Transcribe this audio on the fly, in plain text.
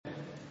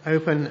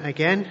open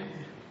again.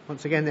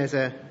 Once again, there's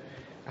a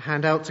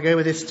handout to go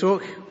with this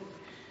talk, which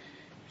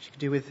you can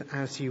do with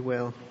as you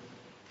will.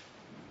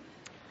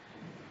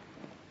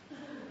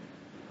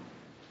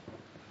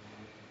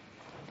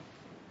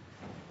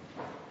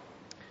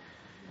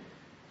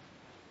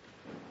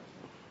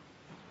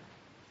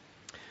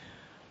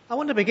 I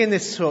want to begin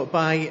this talk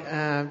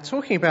by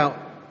talking about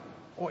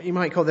what you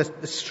might call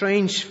the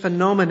strange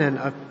phenomenon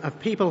of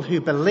people who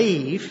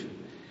believe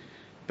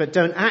but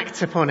don't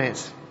act upon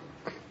it.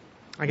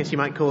 I guess you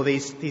might call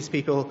these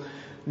people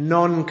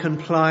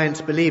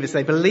non-compliant believers.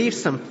 They believe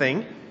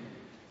something,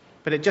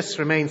 but it just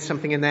remains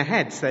something in their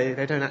heads.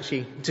 They don't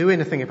actually do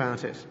anything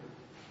about it.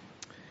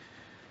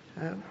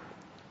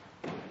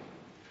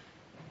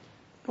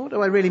 What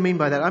do I really mean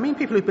by that? I mean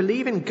people who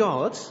believe in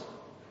God,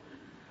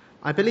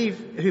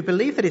 who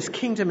believe that his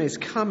kingdom is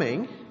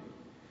coming,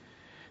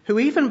 who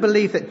even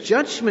believe that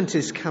judgment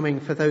is coming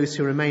for those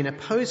who remain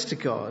opposed to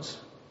God,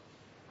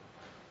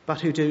 but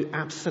who do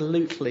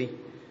absolutely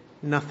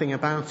nothing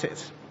about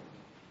it.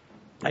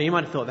 Now, you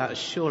might have thought that was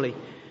surely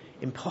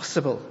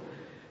impossible,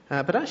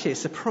 but actually it's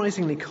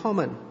surprisingly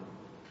common.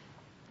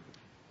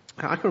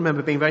 I can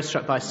remember being very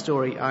struck by a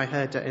story I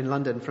heard in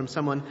London from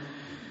someone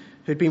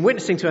who'd been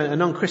witnessing to a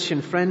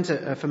non-Christian friend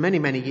for many,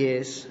 many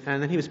years,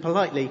 and then he was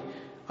politely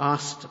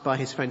asked by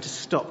his friend to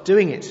stop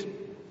doing it.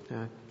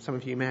 Some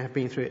of you may have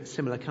been through a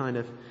similar kind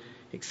of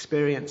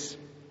experience.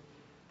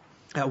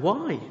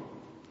 Why?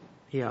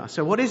 He asked.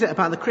 So what is it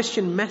about the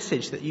Christian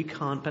message that you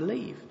can't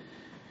believe?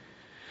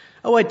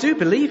 Oh, I do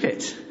believe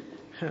it,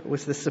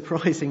 was the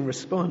surprising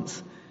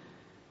response.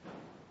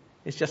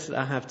 It's just that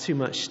I have too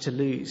much to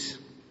lose.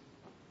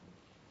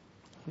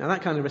 Now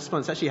that kind of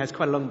response actually has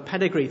quite a long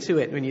pedigree to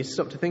it when you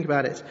stop to think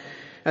about it.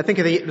 I think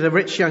of the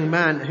rich young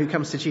man who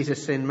comes to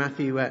Jesus in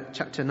Matthew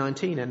chapter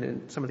 19 and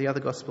in some of the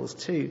other Gospels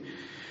too,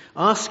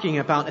 asking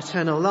about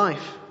eternal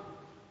life.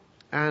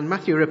 And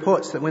Matthew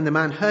reports that when the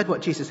man heard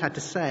what Jesus had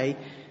to say,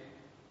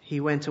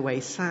 he went away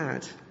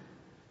sad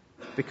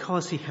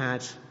because he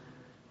had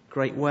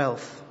great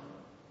wealth.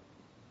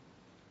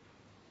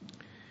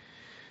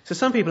 So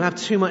some people have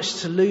too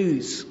much to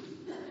lose.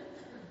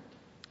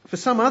 For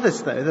some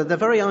others, though, the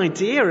very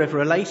idea of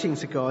relating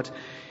to God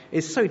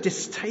is so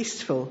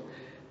distasteful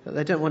that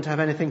they don't want to have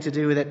anything to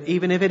do with it,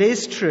 even if it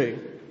is true.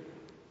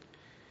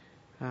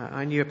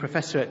 I knew a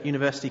professor at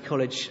University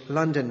College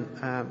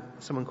London,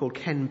 someone called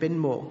Ken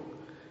Binmore,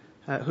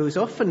 who was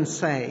often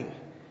saying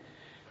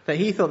that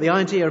he thought the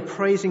idea of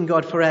praising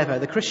God forever,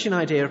 the Christian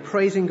idea of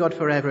praising God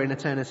forever in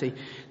eternity,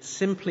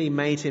 simply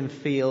made him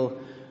feel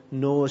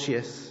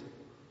nauseous.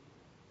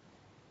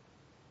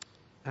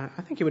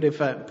 I think he would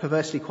have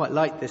perversely quite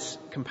liked this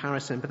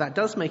comparison, but that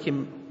does make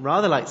him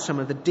rather like some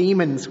of the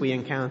demons we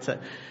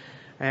encounter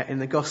in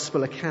the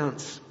Gospel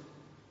accounts.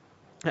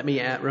 Let me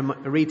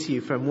read to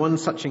you from one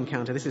such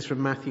encounter. This is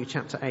from Matthew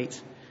chapter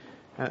 8,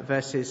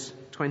 verses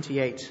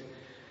 28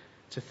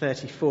 to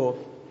 34.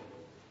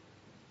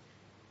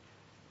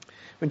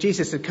 When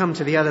Jesus had come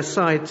to the other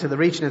side, to the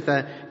region of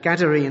the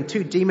Gadarene,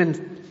 2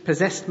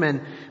 demon-possessed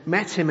men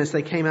met him as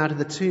they came out of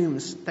the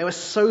tombs. They were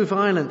so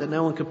violent that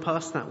no one could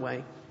pass that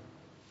way.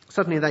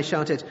 Suddenly they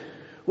shouted,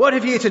 "What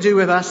have you to do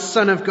with us,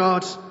 Son of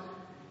God?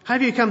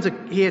 Have you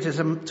come here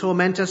to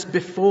torment us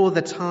before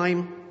the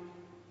time?"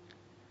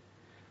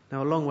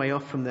 Now a long way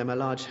off from them, a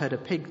large herd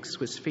of pigs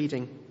was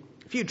feeding.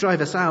 "If you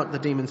drive us out," the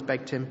demons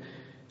begged him,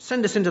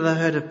 "send us into the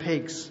herd of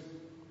pigs."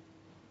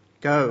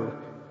 "Go,"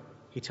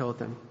 he told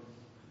them.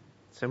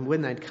 So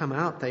when they'd come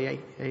out, they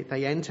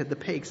entered the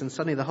pigs, and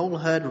suddenly the whole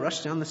herd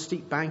rushed down the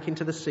steep bank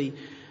into the sea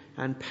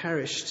and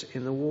perished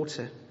in the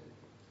water.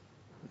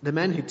 The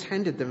men who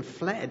tended them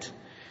fled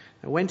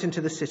and went into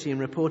the city and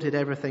reported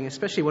everything,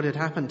 especially what had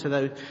happened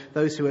to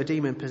those who were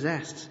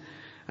demon-possessed.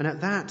 And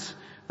at that,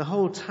 the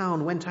whole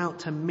town went out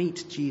to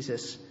meet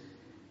Jesus.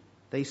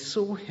 They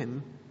saw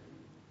him,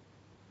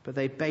 but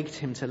they begged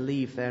him to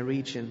leave their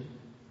region.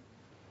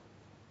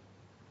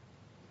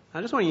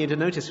 I just want you to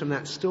notice from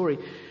that story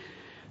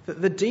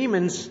that the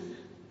demons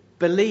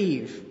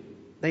believe.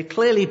 They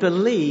clearly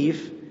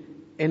believe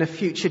in a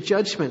future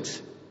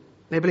judgment.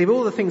 They believe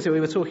all the things that we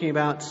were talking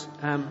about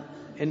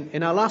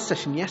in our last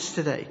session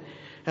yesterday.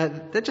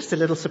 They're just a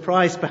little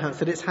surprised perhaps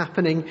that it's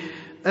happening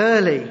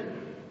early.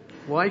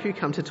 "Why have you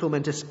come to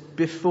torment us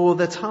before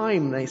the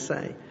time?" they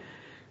say.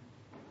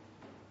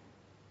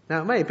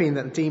 Now it may have been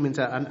that the demons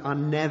are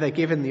never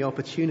given the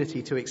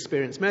opportunity to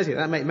experience mercy.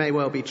 That may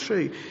well be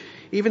true.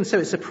 Even so,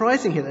 it's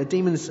surprising here that the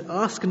demons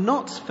ask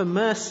not for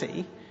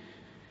mercy,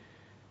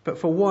 but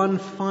for one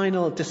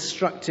final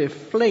destructive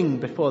fling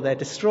before they're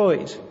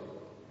destroyed.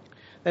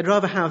 They'd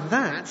rather have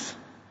that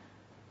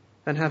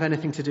than have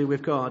anything to do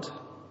with God.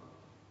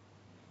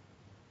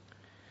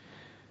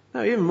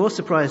 Now, even more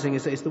surprising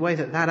is the way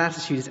that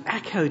attitude is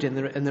echoed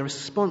in the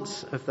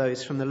response of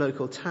those from the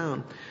local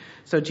town.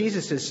 So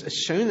Jesus has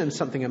shown them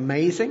something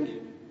amazing,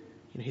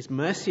 his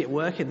mercy at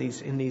work in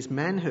these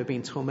men who have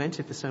been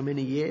tormented for so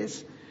many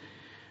years.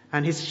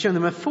 And he's shown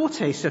them a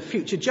foretaste of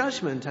future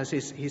judgment as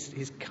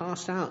he's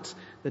cast out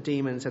the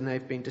demons and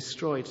they've been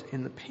destroyed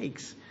in the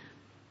pigs.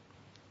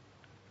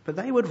 But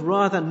they would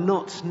rather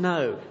not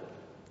know.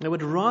 They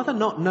would rather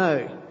not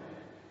know.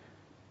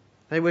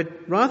 They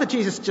would rather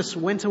Jesus just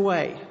went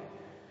away.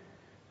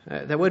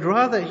 They would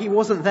rather he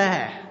wasn't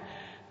there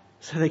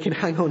so they can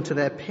hang on to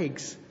their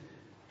pigs.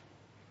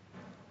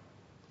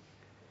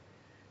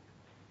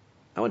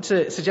 I want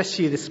to suggest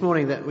to you this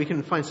morning that we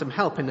can find some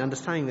help in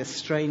understanding this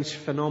strange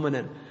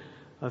phenomenon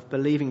of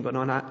believing but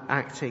not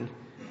acting,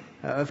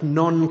 of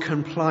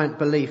non-compliant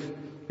belief.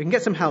 We can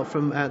get some help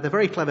from the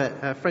very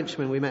clever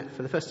Frenchman we met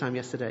for the first time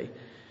yesterday,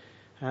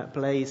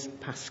 Blaise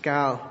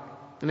Pascal.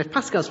 And if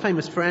Pascal's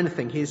famous for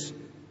anything, he's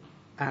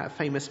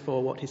famous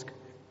for what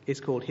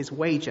is called his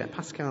wager,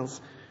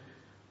 Pascal's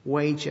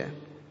wager.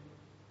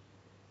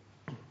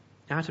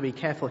 I have to be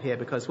careful here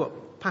because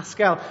what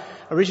Pascal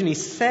originally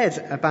said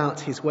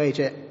about his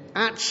wager,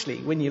 actually,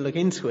 when you look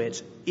into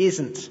it,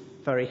 isn't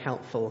very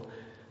helpful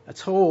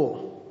at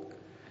all.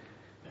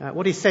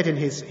 What he said in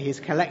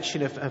his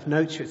collection of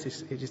notes,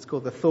 which is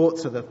called the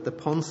Thoughts or the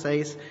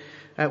Pensées,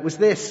 was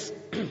this.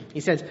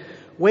 He said,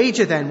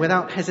 "Wager then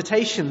without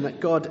hesitation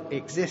that God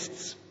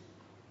exists.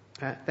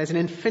 There's an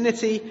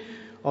infinity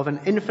of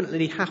an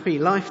infinitely happy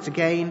life to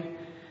gain,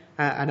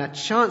 and a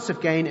chance of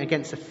gain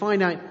against a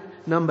finite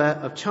number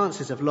of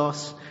chances of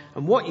loss,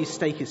 and what you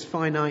stake is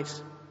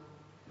finite."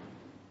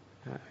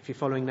 If you're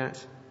following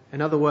that.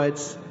 In other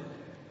words,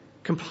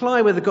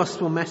 comply with the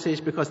gospel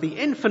message because the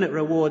infinite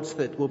rewards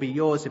that will be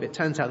yours if it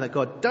turns out that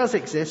God does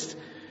exist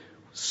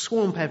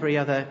swamp every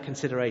other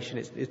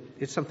consideration.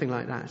 It's something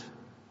like that.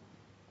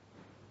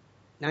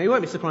 Now, you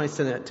won't be surprised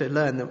to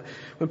learn that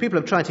when people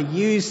have tried to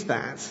use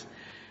that,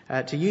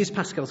 to use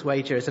Pascal's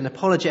wager as an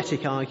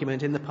apologetic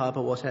argument in the pub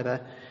or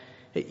whatever,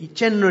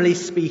 generally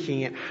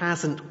speaking, it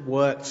hasn't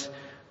worked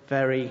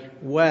very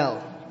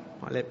well.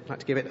 I'd like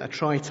to give it a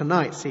try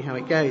tonight, see how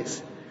it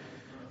goes.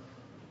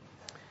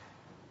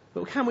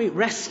 But can we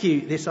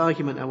rescue this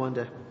argument, I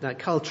wonder?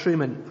 Carl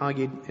Trueman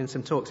argued in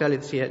some talks earlier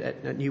this year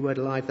at New Word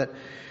Alive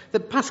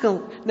that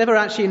Pascal never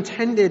actually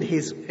intended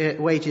his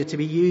wager to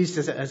be used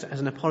as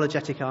an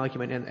apologetic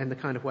argument in the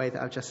kind of way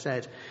that I've just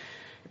said.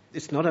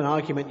 It's not an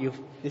argument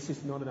this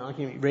is not an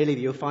argument really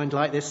that you'll find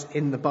like this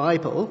in the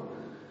Bible.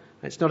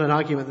 It's not an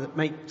argument that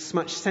makes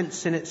much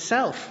sense in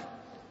itself.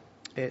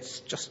 It's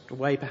just a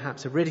way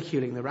perhaps of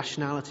ridiculing the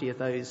rationality of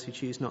those who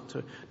choose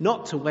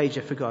not to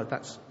wager for God.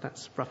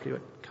 That's roughly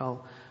what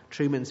Carl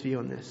Trueman's view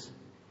on this.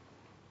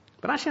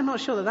 But actually I'm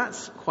not sure that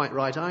that's quite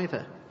right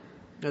either.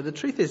 No, the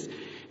truth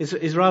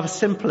is rather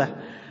simpler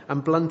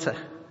and blunter.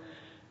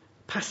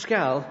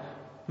 Pascal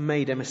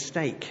made a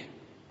mistake.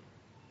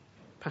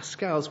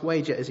 Pascal's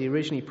wager, as he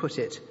originally put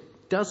it,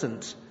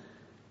 doesn't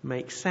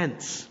make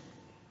sense.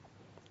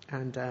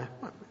 And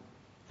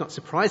not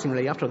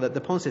surprisingly, after all,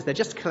 the Pensées, they're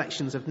just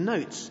collections of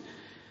notes.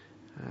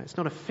 It's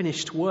not a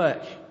finished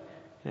work.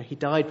 He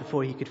died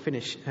before he could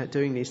finish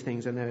doing these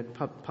things, and they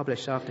were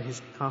published after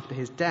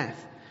his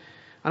death.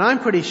 And I'm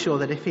pretty sure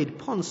that if he'd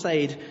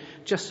penséed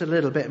just a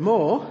little bit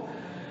more,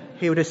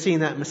 he would have seen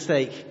that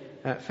mistake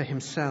for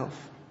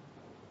himself.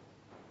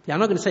 Yeah, I'm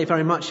not going to say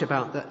very much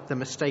about the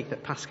mistake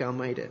that Pascal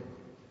made. It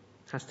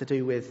has to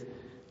do with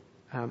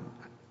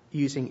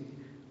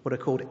using what are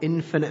called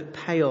infinite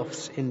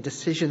payoffs in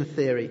decision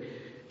theory,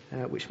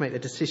 which make the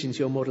decisions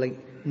you're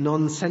modelling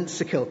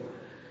nonsensical.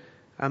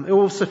 It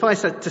will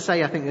suffice to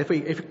say, I think,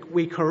 if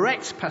we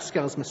correct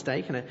Pascal's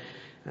mistake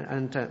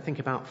and think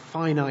about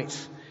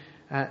finite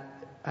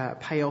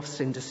payoffs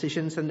in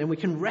decisions, and then we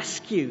can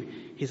rescue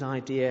his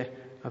idea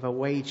of a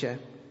wager.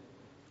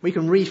 We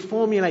can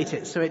reformulate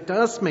it so it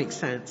does make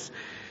sense.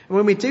 And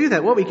when we do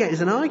that, what we get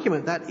is an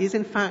argument that is,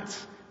 in fact,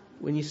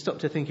 when you stop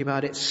to think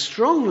about it,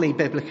 strongly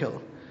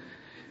biblical.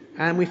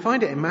 And we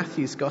find it in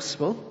Matthew's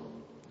Gospel.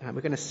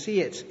 We're going to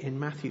see it in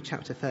Matthew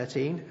chapter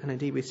 13, and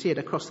indeed we see it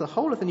across the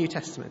whole of the New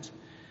Testament.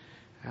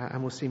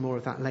 And we'll see more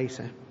of that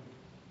later.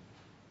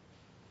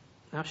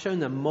 I've shown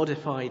the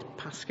modified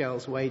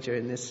Pascal's wager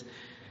in this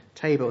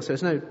table, so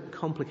there's no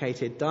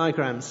complicated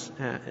diagrams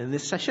in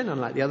this session,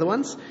 unlike the other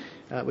ones.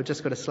 We've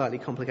just got a slightly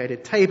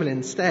complicated table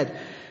instead.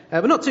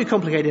 But not too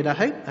complicated, I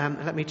hope.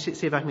 Let me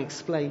see if I can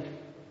explain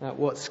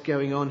what's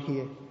going on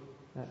here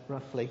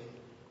roughly.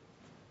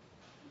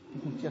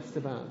 You can just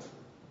about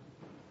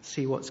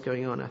see what's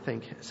going on, I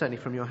think, certainly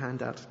from your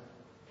handout.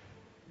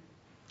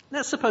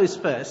 Let's suppose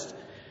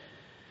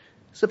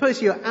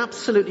you're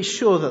absolutely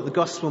sure that the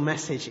gospel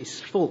message is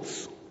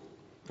false.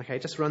 Okay,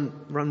 just run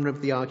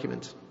with the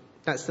argument.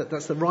 That's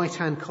the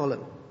right-hand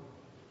column.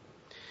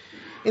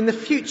 In the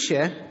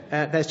future,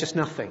 there's just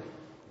nothing.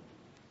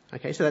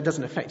 Okay, so that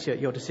doesn't affect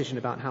your decision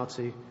about how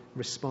to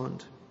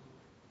respond.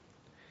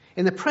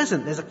 In the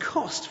present, there's a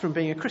cost from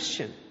being a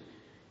Christian.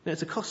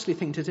 It's a costly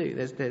thing to do.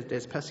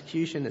 There's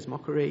persecution, there's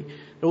mockery, there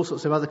are all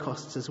sorts of other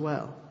costs as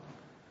well.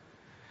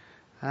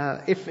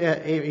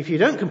 If you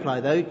don't comply,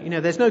 though,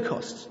 there's no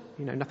cost.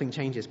 Nothing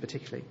changes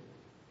particularly.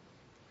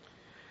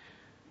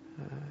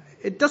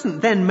 It doesn't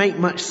then make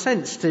much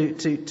sense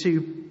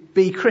to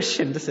be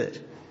Christian, does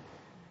it?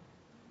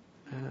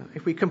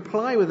 If we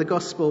comply with the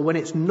gospel when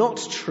it's not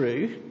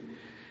true,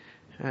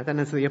 Then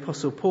as the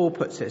Apostle Paul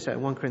puts it,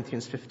 1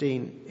 Corinthians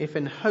 15, if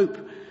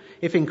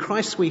in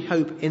Christ we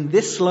hope in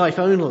this life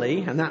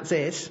only, and that's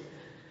it,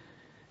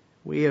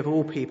 we of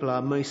all people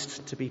are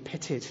most to be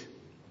pitied.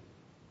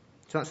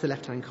 So that's the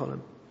left-hand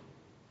column.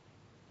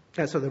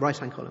 That's the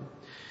right-hand column.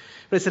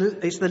 But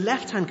it's the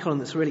left-hand column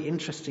that's really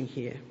interesting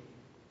here.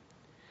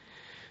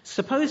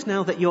 Suppose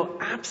now that you're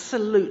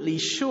absolutely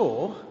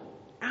sure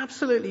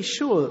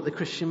that the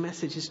Christian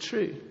message is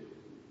true.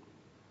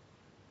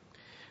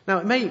 Now,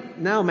 it may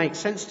now make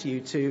sense to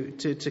you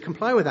to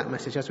comply with that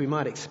message, as we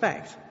might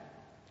expect.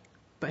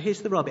 But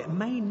here's the rub. It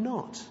may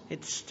not.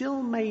 It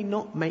still may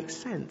not make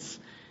sense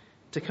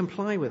to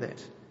comply with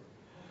it.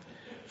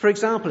 For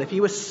example, if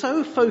you were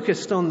so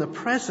focused on the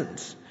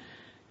present,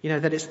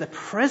 that it's the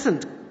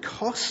present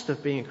cost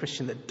of being a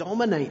Christian that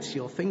dominates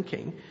your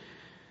thinking,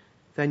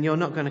 then you're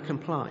not going to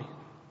comply.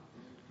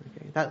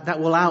 Okay? That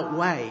will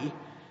outweigh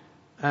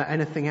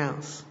anything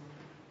else.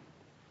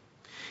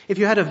 If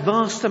you had a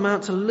vast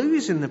amount to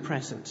lose in the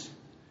present,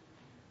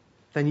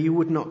 then you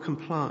would not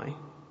comply.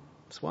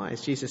 That's why,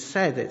 as Jesus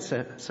said, it's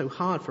so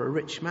hard for a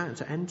rich man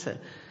to enter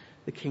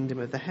the kingdom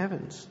of the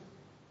heavens.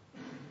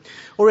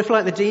 Or if,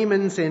 like the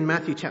demons in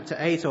Matthew chapter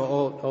 8,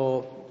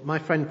 or my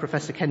friend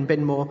Professor Ken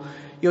Binmore,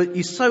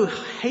 you so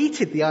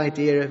hated the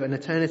idea of an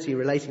eternity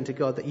relating to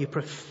God that you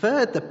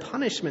preferred the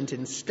punishment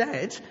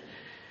instead,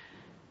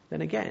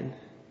 then again,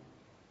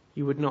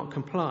 you would not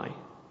comply,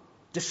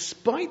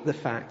 despite the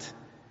fact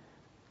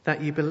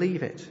that you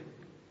believe it.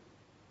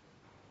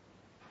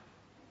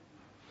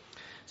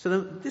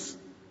 So this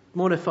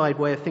modified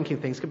way of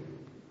thinking things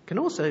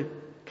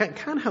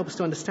can help us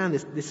to understand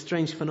this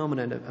strange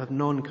phenomenon of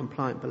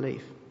non-compliant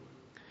belief.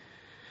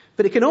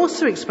 But it can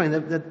also explain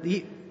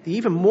the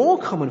even more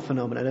common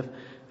phenomenon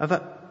of a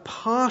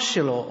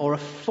partial or a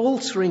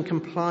faltering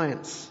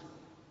compliance.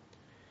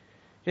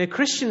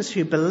 Christians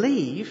who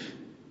believe,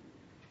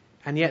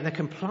 and yet their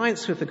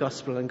compliance with the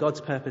gospel and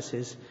God's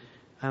purposes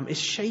is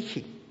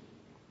shaky.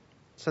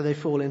 So they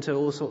fall into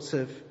all sorts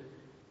of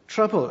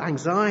trouble,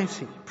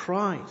 anxiety,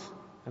 pride,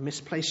 a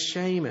misplaced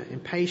shame,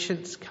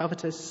 impatience,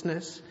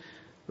 covetousness,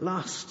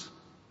 lust.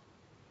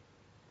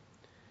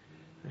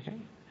 Okay?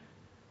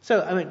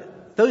 So,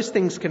 those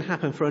things can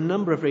happen for a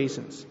number of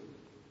reasons.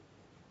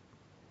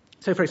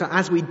 So, for example,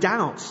 as we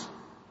doubt,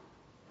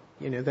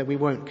 that we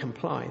won't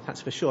comply,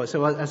 that's for sure.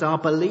 So as our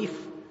belief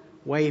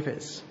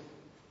wavers,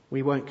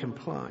 we won't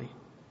comply.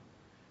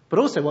 But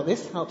also what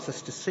this helps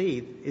us to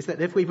see is that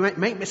if we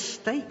make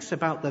mistakes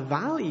about the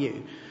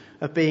value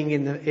of being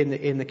in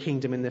the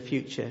kingdom in the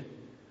future,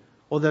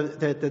 or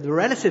the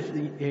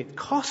relative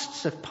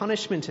costs of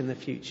punishment in the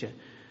future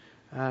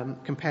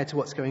compared to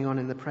what's going on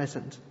in the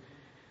present,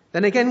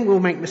 then again we'll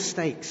make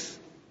mistakes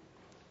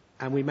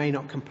and we may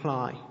not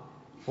comply,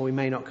 or we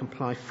may not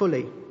comply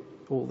fully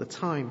all the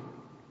time.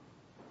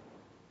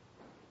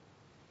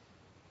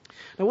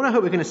 Now, what I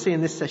hope we're going to see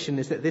in this session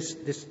is that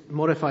this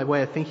modified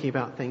way of thinking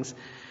about things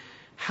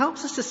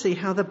helps us to see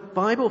how the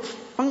Bible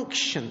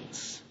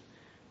functions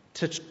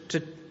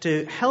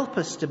to help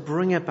us to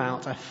bring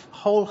about a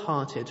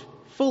wholehearted,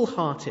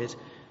 full-hearted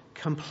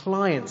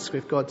compliance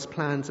with God's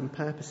plans and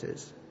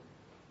purposes.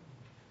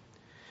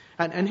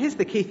 And here's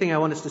the key thing I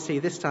want us to see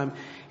this time.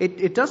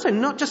 It does so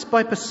not just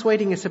by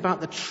persuading us about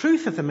the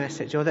truth of the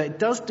message, although it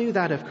does do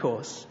that, of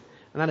course,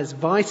 and that is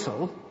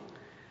vital,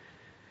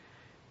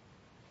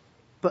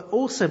 but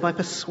also by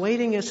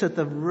persuading us of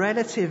the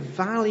relative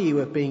value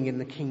of being in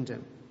the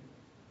kingdom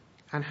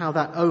and how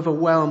that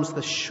overwhelms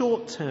the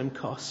short-term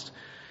cost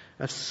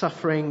of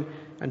suffering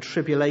and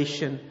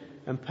tribulation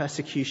and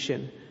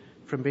persecution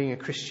from being a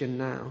Christian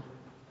now.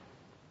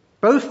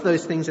 Both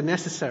those things are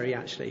necessary,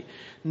 actually.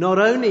 Not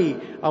only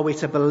are we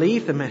to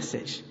believe the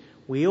message,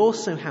 we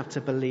also have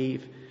to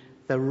believe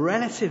the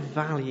relative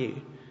value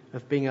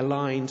of being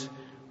aligned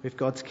with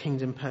God's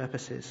kingdom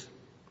purposes.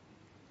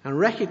 And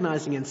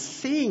recognizing and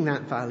seeing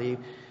that value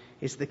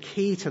is the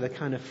key to the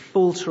kind of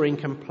faltering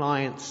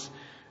compliance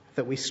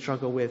that we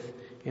struggle with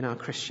in our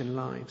Christian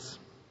lives.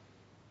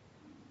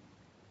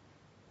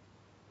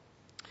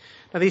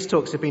 Now, these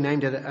talks have been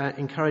aimed at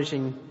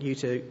encouraging you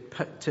to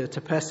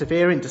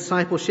persevere in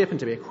discipleship and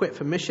to be equipped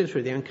for mission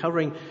through the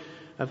uncovering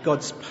of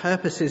God's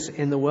purposes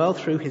in the world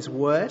through His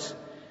Word.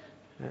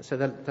 So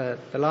the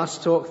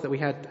last talk that we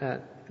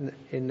had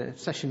in the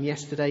session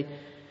yesterday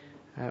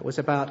was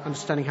about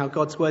understanding how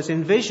God's words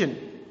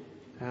envision,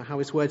 how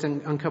His words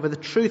uncover the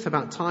truth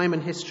about time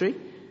and history.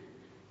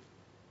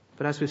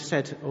 But as we've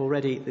said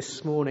already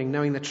this morning,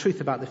 knowing the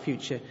truth about the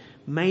future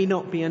may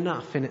not be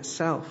enough in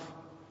itself.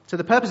 So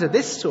the purpose of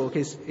this talk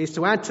is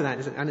to add to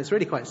that, and it's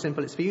really quite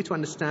simple. It's for you to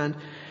understand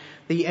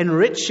the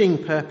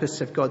enriching purpose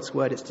of God's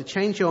Word. It's to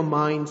change your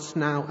minds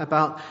now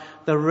about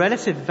the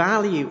relative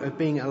value of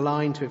being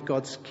aligned with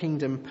God's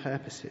kingdom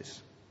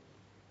purposes.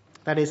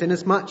 That is,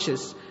 inasmuch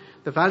as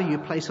the value you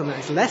place on that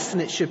is less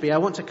than it should be, I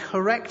want to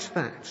correct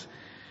that.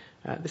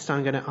 This time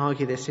I'm going to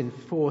argue this in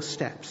 4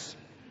 steps.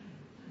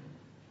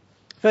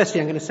 Firstly,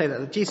 I'm going to say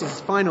that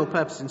Jesus' final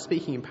purpose in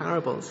speaking in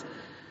parables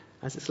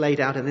as it's laid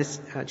out in this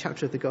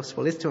chapter of the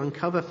Gospel, is to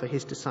uncover for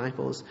his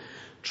disciples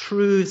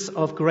truths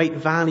of great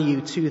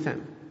value to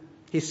them.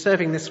 He's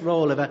serving this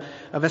role of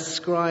a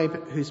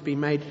scribe who's been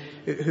made,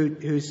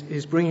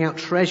 who's bringing out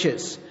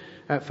treasures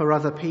for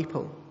other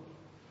people.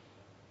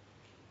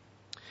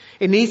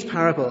 In these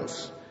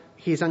parables,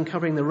 he's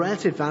uncovering the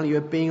relative value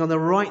of being on the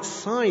right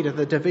side of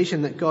the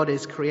division that God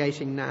is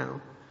creating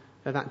now,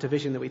 that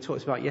division that we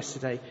talked about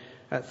yesterday,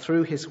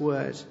 through his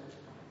word.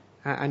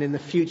 And in the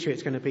future,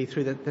 it's going to be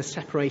through the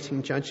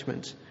separating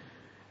judgment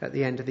at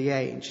the end of the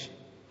age.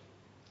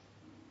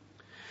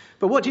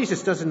 But what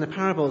Jesus does in the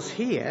parables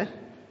here,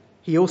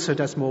 he also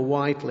does more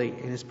widely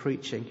in his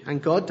preaching.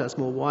 And God does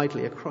more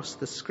widely across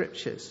the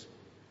scriptures.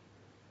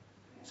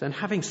 So in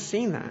having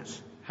seen that,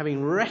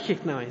 having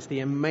recognized the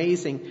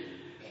amazing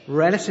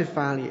relative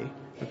value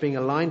of being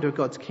aligned with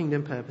God's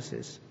kingdom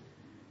purposes,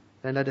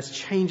 then let us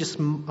change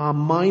our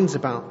minds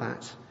about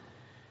that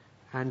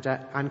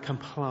and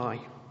comply.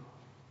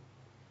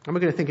 And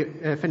we're going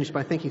to finish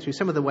by thinking through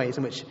some of the ways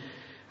in which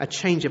a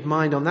change of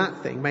mind on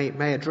that thing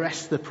may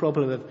address the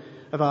problem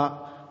of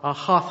our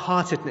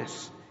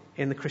half-heartedness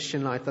in the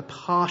Christian life, the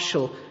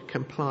partial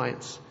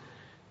compliance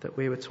that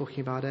we were talking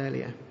about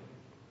earlier.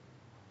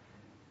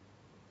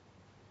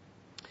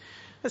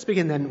 Let's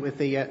begin then with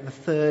the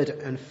third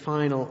and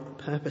final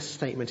purpose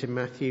statement in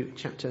Matthew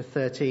chapter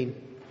 13.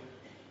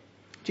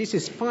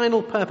 Jesus'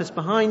 final purpose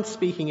behind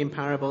speaking in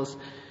parables,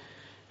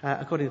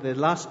 according to the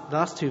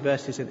last two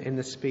verses in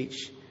the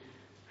speech,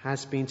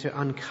 has been to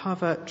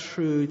uncover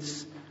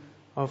truths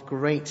of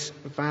great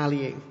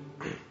value.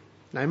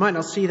 Now, you might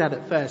not see that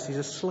at first. There's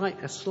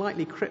a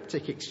slightly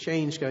cryptic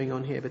exchange going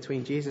on here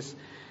between Jesus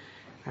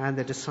and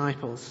the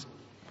disciples,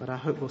 but I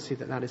hope we'll see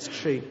that is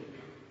true.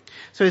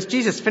 So as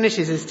Jesus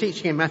finishes his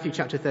teaching in Matthew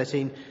chapter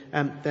 13,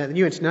 the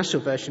New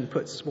International Version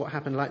puts what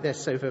happened like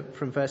this,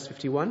 from verse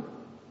 51.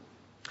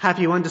 Have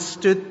you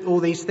understood all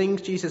these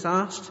things, Jesus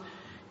asked?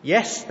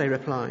 Yes, they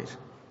replied.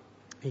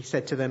 He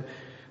said to them,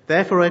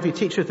 therefore every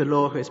teacher of the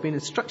law who has been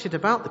instructed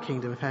about the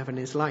kingdom of heaven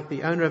is like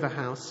the owner of a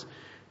house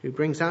who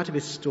brings out of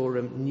his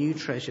storeroom new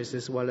treasures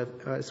as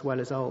well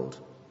as old.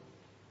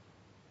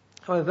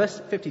 However, verse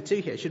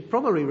 52 here should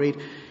probably read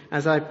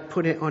as I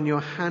put it on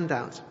your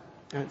handout.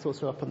 And it's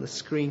also up on the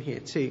screen here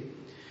too.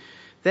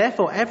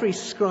 Therefore, every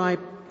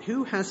scribe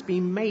who has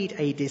been made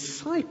a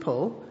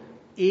disciple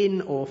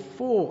in or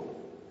for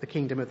the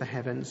kingdom of the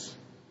heavens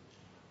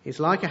is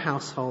like a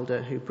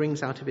householder who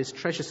brings out of his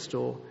treasure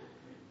store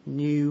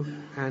new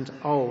and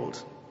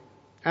old.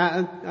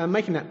 I'm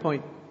making that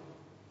point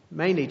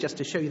mainly just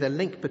to show you the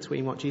link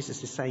between what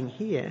Jesus is saying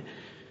here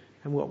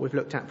and what we've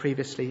looked at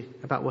previously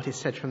about what is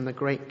said from the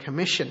Great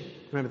Commission.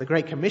 Remember, the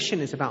Great Commission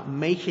is about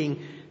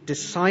making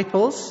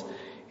disciples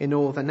in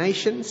all the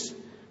nations.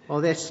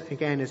 Well, this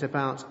again is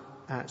about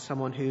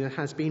someone who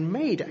has been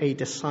made a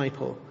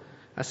disciple,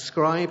 a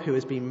scribe who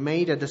has been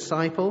made a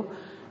disciple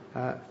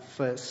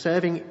for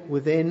serving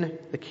within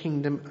the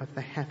kingdom of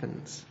the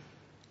heavens.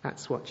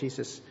 That's what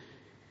Jesus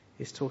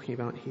is talking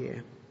about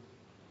here.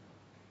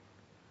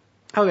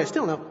 However, it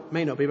still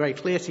may not be very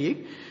clear to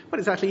you. What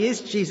exactly is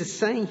Jesus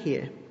saying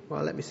here?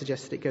 Well, let me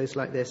suggest that it goes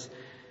like this.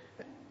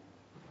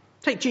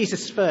 Take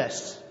Jesus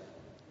first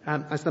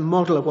as the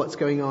model of what's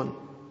going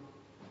on.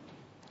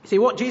 See,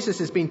 what Jesus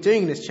has been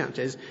doing in this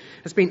chapter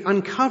has been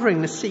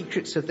uncovering the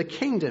secrets of the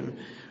kingdom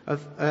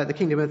of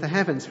the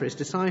heavens for his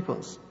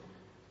disciples.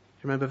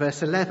 Remember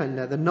verse 11,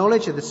 the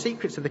knowledge of the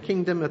secrets of the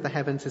kingdom of the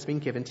heavens has been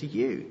given to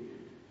you.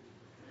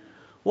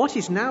 What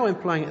he's now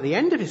implying at the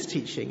end of his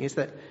teaching is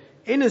that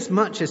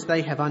inasmuch as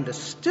they have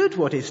understood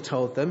what is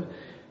told them,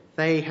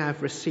 they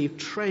have received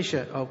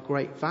treasure of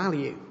great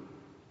value.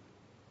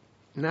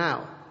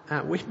 Now,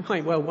 we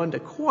might well wonder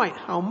quite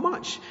how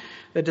much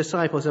the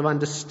disciples have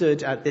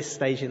understood at this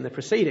stage in the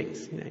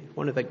proceedings.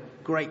 One of the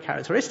great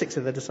characteristics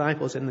of the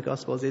disciples in the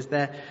Gospels is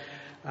their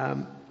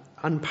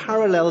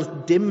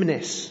unparalleled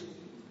dimness.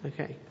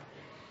 Okay.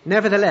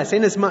 Nevertheless,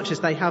 inasmuch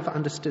as they have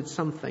understood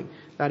something,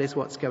 that is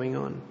what's going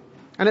on.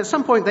 And at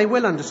some point they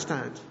will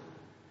understand.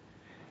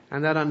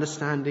 And that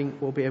understanding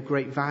will be of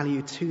great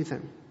value to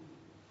them.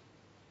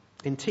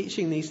 In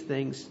teaching these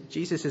things,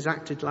 Jesus has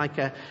acted like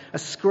a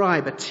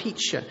scribe, a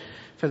teacher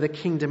for the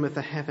kingdom of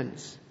the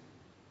heavens.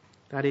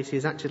 That is, he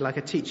has acted like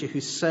a teacher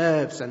who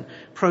serves and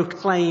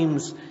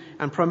proclaims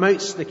and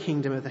promotes the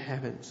kingdom of the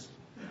heavens.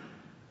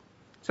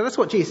 So that's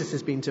what Jesus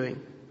has been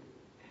doing.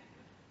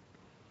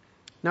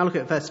 Now look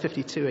at verse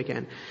 52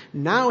 again.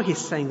 Now he's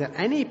saying that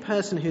any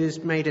person who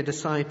is made a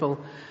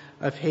disciple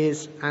of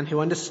his and who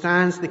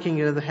understands the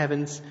kingdom of the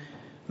heavens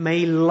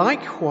may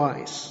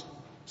likewise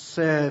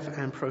serve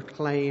and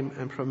proclaim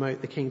and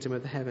promote the kingdom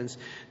of the heavens.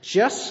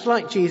 Just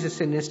like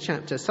Jesus in this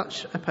chapter,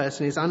 such a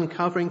person is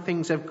uncovering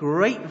things of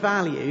great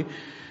value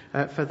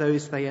for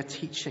those they are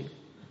teaching.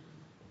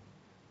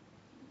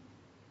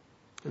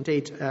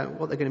 Indeed,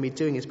 what they're going to be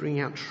doing is bringing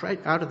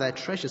out of their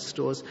treasure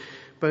stores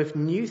both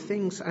new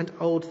things and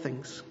old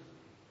things.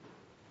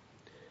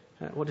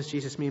 What does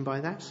Jesus mean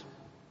by that?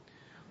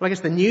 Well, I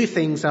guess the new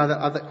things are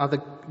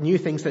the new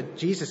things that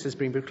Jesus has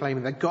been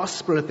proclaiming, the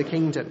gospel of the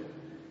kingdom.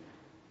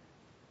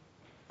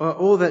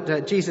 all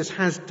that Jesus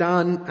has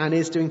done and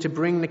is doing to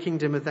bring the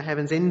kingdom of the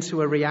heavens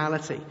into a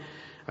reality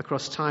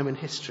across time and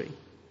history.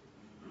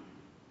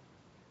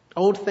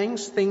 Old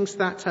things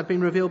that have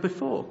been revealed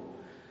before,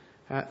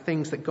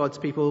 things that God's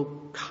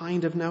people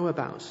kind of know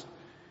about,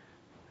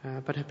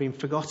 but have been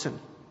forgotten,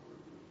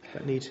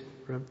 but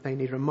they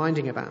need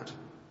reminding about.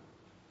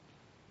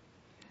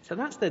 So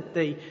that's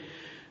the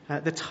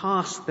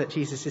task that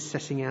Jesus is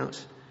setting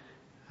out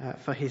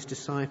for his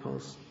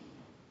disciples.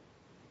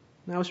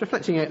 Now, I was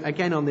reflecting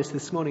again on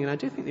this morning, and I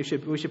do think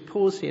we should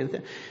pause here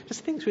and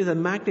just think through the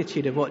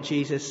magnitude of what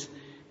Jesus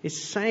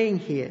is saying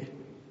here.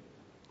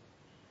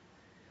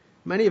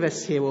 Many of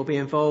us here will be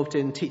involved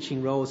in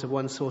teaching roles of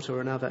one sort or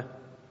another.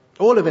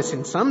 All of us,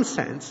 in some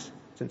sense,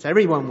 since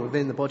everyone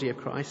within the body of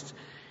Christ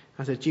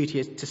has a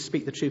duty to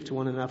speak the truth to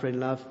one another in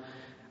love,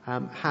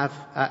 have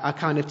a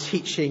kind of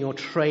teaching or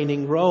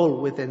training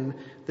role within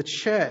the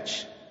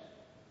church.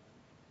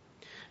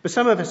 But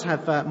some of us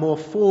have more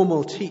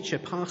formal teacher,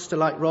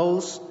 pastor-like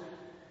roles,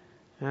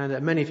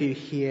 and many of you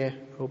here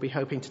will be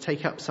hoping to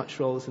take up such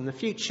roles in the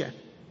future.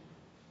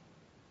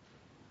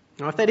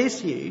 Now, if that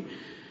is you,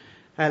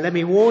 let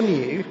me warn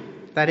you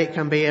that it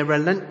can be a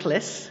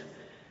relentless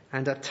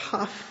and a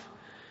tough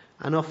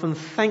and often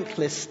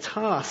thankless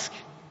task.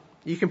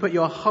 You can put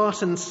your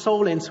heart and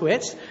soul into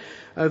it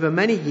over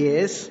many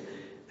years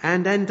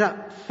and end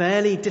up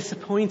fairly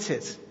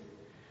disappointed.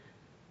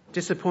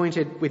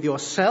 Disappointed with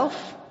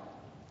yourself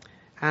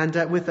and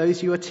with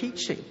those you are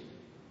teaching.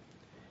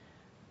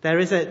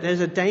 There's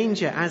a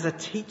danger as a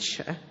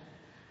teacher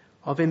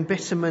of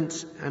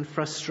embitterment and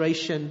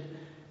frustration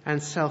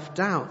and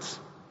self-doubt.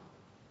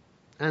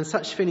 And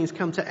such feelings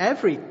come to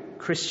every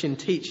Christian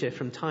teacher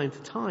from time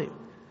to time.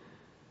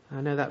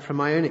 I know that from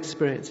my own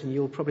experience, and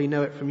you'll probably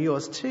know it from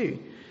yours too.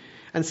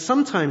 And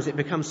sometimes it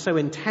becomes so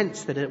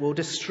intense that it will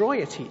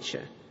destroy a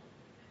teacher.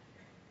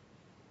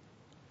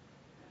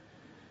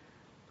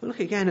 Look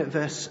again at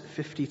verse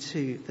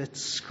 52. The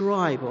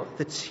scribe, or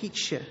the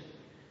teacher,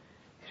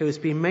 who has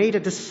been made a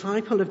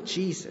disciple of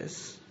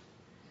Jesus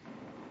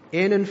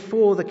in and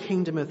for the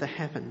kingdom of the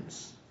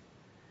heavens,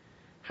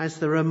 has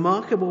the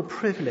remarkable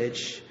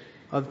privilege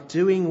of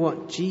doing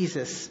what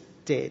Jesus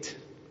did.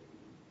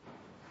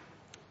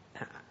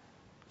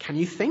 Can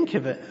you think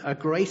of a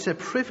greater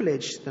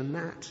privilege than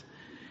that?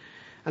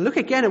 And look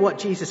again at what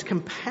Jesus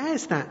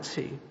compares that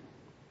to.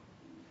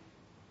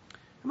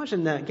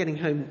 Imagine getting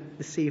home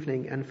this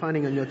evening and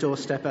finding on your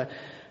doorstep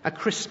a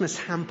Christmas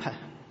hamper,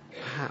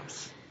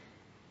 perhaps.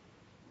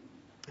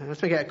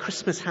 Let's make it a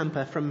Christmas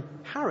hamper from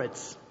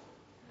Harrods.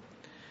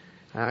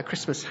 A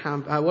Christmas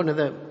hamper, one of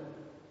the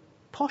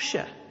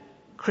posher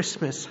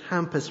Christmas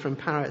hampers from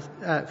Harrods.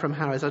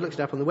 I looked it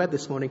up on the web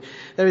this morning.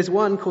 There is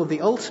one called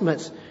the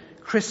Ultimate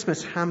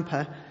Christmas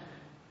Hamper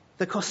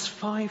that costs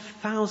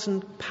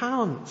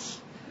 £5,000.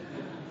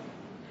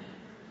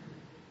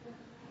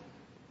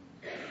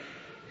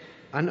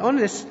 And on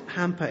this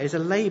hamper is a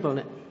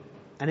label,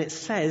 and it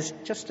says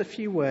just a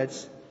few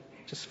words,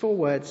 just 4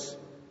 words: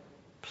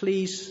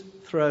 please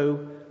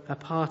throw a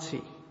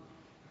party.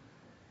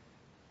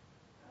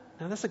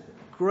 Now that's a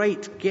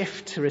great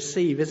gift to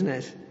receive, isn't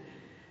it?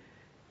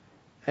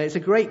 It's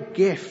a great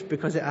gift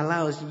because it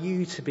allows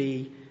you to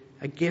be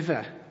a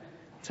giver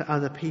to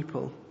other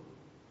people.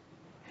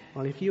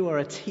 Well, if you are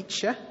a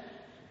teacher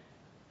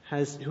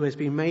who has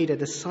been made a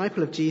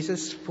disciple of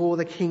Jesus for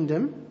the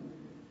kingdom,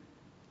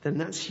 then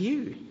that's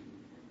you.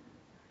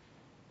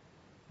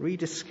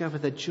 Rediscover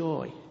the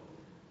joy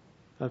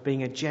of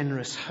being a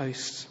generous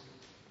host.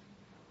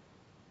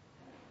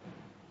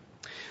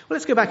 Well,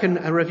 let's go back and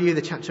review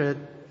the chapter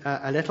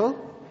a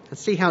little and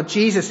see how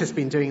Jesus has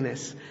been doing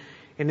this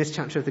in this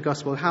chapter of the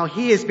Gospel, how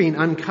he has been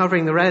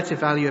uncovering the relative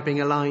value of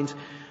being aligned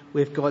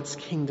with God's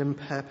kingdom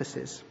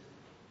purposes.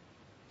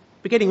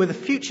 Beginning with a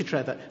future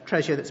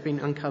treasure that's been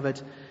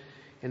uncovered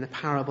in the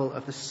parable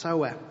of the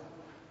sower.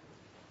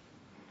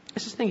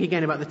 Let's just think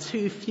again about the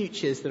 2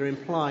 futures that are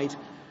implied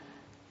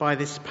by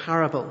this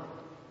parable.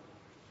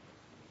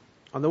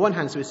 On the one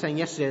hand, as we were saying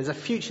yesterday, there's a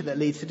future that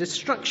leads to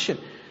destruction.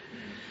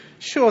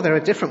 Sure, there are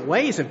different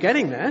ways of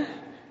getting there,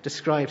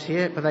 described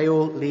here, but they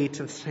all lead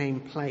to the same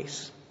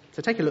place.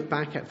 So take a look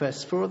back at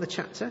verse 4 of the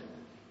chapter.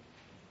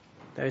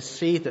 There is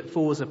seed that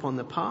falls upon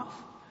the path.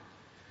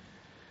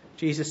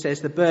 Jesus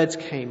says the birds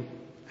came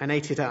and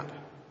ate it up.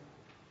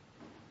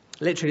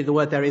 Literally, the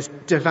word there is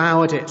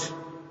devoured it.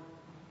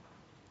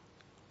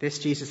 This,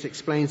 Jesus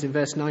explains in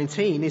verse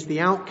 19, is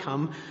the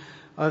outcome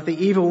of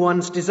the evil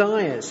one's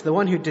desires. The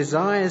one who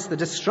desires the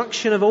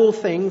destruction of all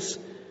things,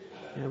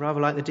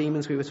 rather like the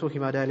demons we were talking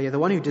about earlier, the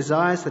one who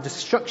desires the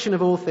destruction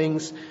of all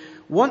things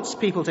wants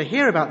people to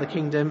hear about the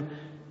kingdom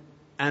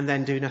and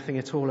then do nothing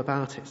at all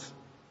about it.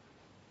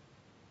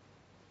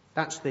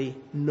 That's the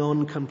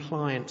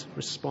non-compliant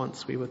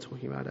response we were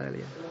talking about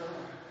earlier.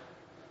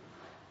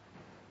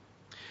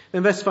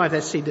 In verse 5,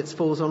 there's seed that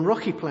falls on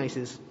rocky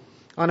places,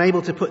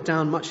 unable to put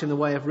down much in the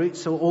way of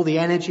roots, so all the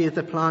energy of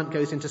the plant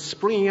goes into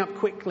springing up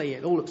quickly.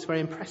 It all looks very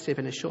impressive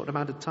in a short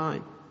amount of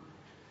time.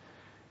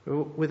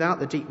 Without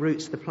the deep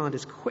roots, the plant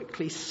is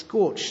quickly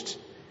scorched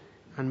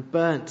and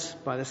burnt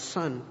by the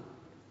sun.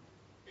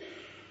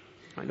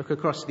 I look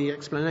across the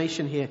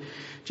explanation here.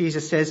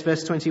 Jesus says,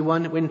 verse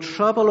 21, when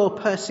trouble or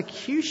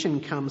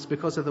persecution comes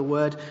because of the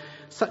word,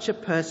 such a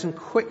person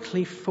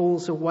quickly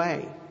falls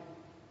away.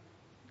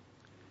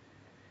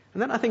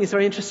 And that I think is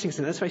very interesting,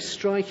 isn't it? That's very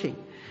striking.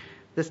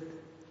 That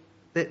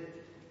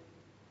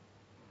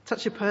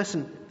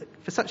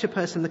for such a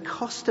person, the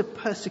cost of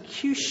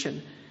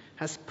persecution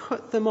has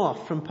put them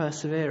off from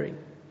persevering.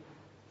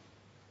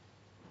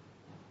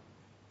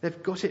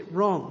 They've got it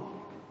wrong.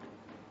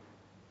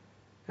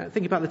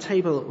 Think about the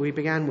table that we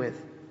began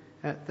with.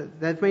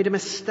 They've made a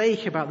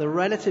mistake about the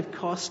relative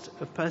cost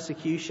of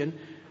persecution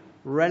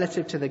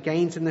relative to the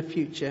gains in the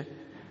future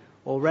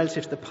or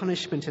relative to the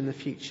punishment in the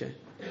future.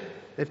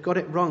 They've got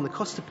it wrong. The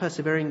cost of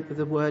persevering with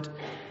the word,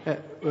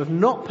 of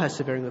not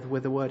persevering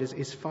with the word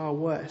is far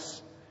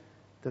worse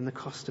than the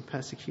cost of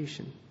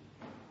persecution.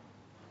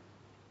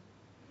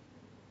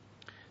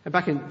 And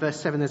back in verse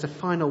 7, there's a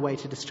final way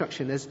to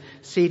destruction. There's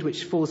seed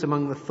which falls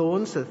among the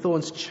thorns. So the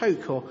thorns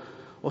choke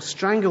or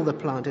strangle the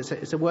plant.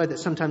 It's a word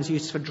that's sometimes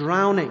used for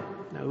drowning.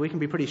 Now, we can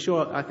be pretty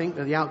sure, I think,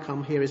 that the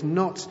outcome here is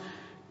not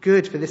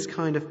good for this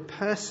kind of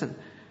person.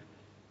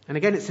 And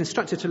again, it's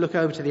instructed to look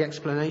over to the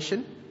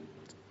explanation.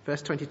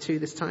 Verse 22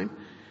 this time.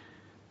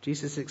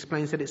 Jesus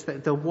explains that it's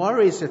the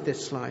worries of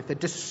this life, the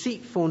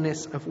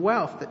deceitfulness of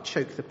wealth that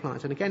choke the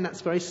plant. And again, that's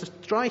very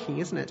striking,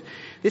 isn't it?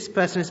 This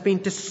person has been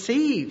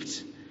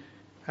deceived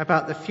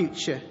about the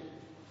future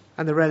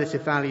and the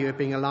relative value of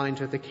being aligned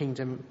with the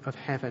kingdom of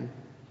heaven.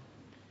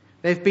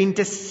 They've been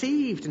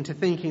deceived into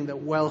thinking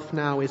that wealth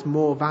now is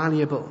more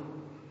valuable.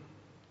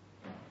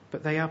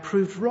 But they are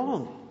proved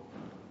wrong.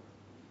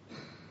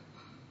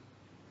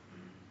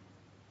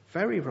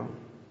 Very wrong.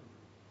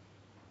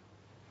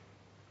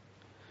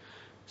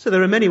 So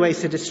there are many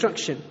ways to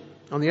destruction.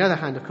 On the other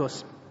hand, of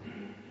course,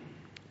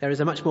 there is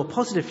a much more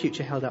positive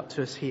future held up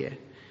to us here.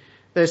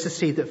 There's the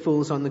seed that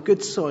falls on the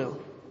good soil.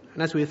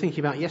 And as we were thinking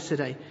about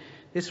yesterday,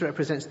 this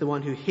represents the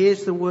one who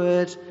hears the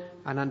word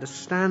and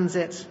understands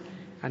it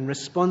and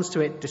responds to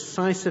it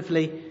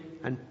decisively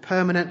and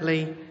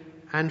permanently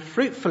and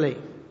fruitfully.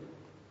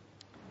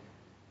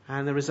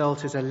 And the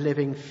result is a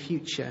living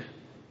future,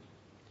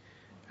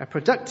 a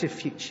productive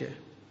future.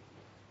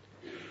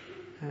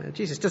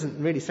 Jesus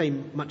doesn't really say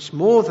much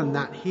more than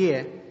that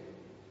here.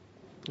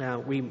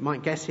 We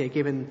might guess here,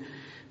 given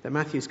that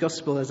Matthew's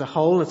gospel as a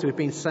whole, as we've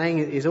been saying,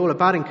 is all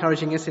about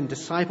encouraging us in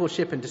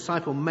discipleship and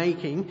disciple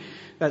making,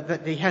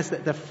 that he has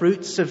the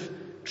fruits of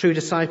true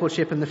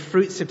discipleship and the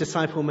fruits of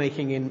disciple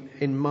making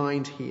in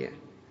mind here.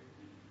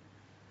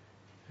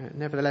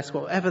 Nevertheless,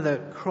 whatever the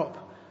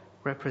crop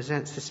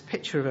represents, this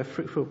picture of a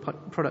fruitful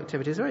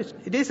productivity,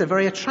 it is a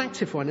very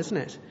attractive one, isn't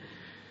it?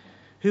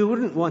 Who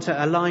wouldn't want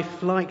a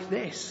life like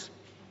this?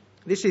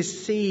 This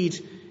is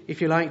seed,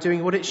 if you like,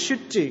 doing what it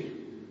should do,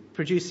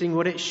 producing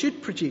what it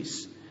should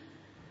produce.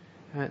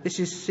 This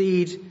is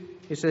seed,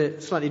 is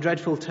a slightly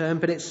dreadful term,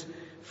 but it's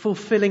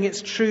fulfilling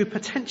its true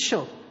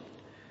potential.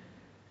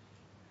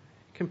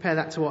 Compare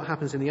that to what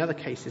happens in the other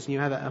cases, and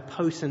you have a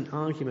potent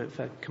argument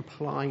for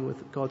complying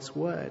with God's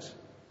word.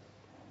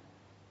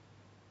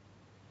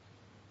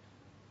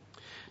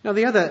 Now,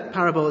 the other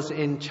parables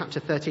in chapter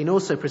 13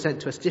 also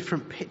present to us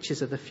different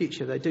pictures of the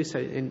future. They do so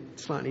in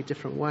slightly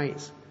different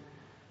ways.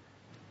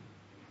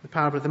 The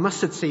parable of the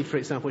mustard seed, for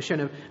example, is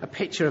shown a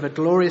picture of a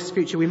glorious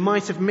future we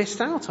might have missed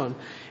out on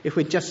if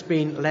we'd just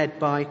been led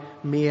by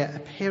mere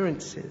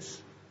appearances.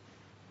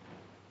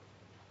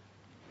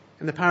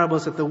 In the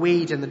parables of the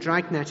weed and the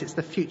dragnet, it's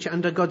the future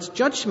under God's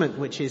judgment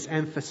which is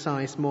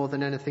emphasized more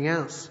than anything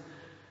else.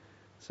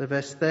 So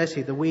verse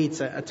 30, the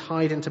weeds are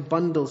tied into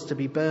bundles to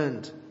be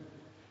burned.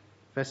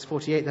 Verse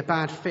 48, the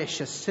bad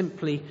fish are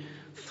simply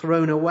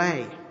thrown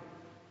away.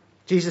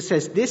 Jesus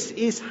says, this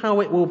is how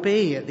it will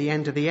be at the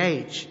end of the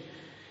age.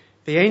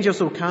 The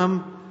angels will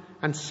come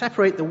and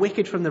separate the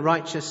wicked from the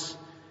righteous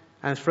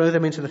and throw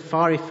them into the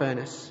fiery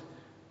furnace,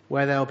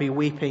 where there will be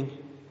weeping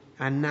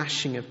and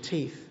gnashing of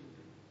teeth.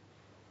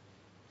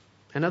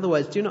 In other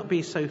words, do not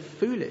be so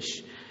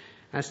foolish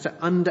as to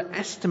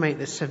underestimate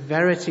the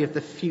severity of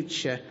the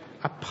future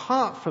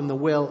apart from the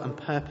will and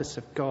purpose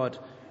of God.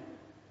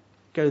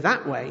 Go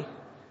that way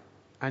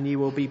and you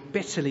will be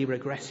bitterly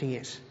regretting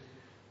it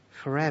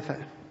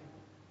forever.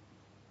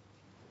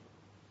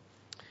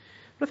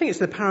 But I think it's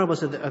the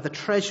parables of the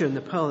treasure and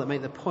the pearl that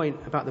make the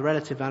point about the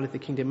relative value of the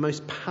kingdom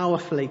most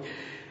powerfully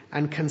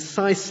and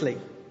concisely.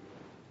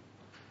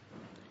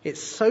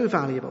 It's so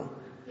valuable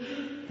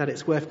that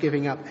it's worth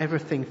giving up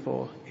everything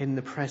for in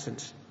the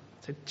present.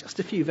 So just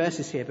a few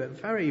verses here,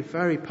 but very,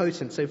 very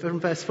potent. So from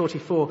verse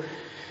 44,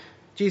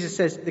 Jesus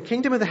says, the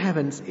kingdom of the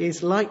heavens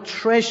is like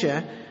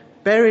treasure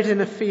buried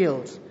in a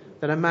field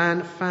that a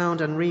man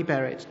found and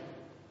reburied.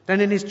 Then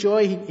in his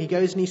joy he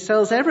goes and he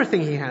sells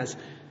everything he has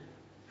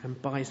and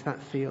buys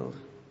that field.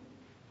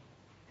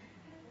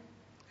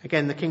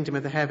 Again, the kingdom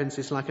of the heavens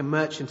is like a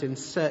merchant in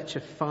search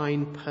of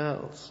fine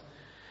pearls.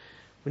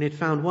 When he'd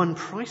found one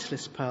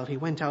priceless pearl, he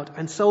went out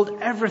and sold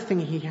everything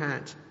he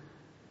had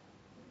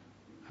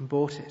and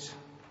bought it.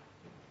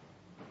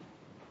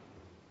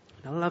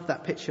 I love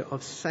that picture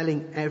of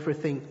selling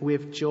everything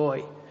with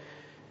joy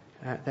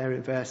there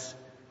in verse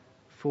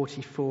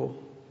 44.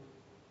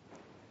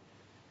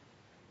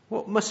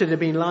 What must it have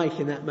been like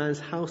in that man's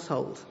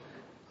household,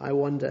 I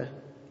wonder?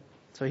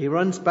 So he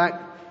runs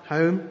back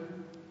home.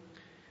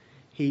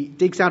 He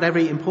digs out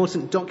every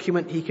important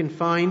document he can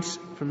find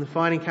from the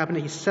filing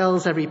cabinet. He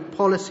sells every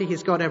policy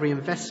he's got, every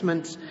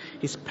investment,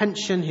 his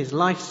pension, his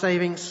life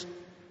savings.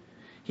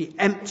 He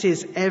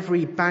empties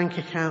every bank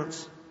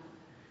account.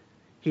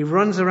 He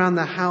runs around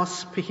the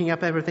house, picking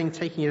up everything,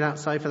 taking it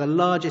outside for the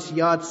largest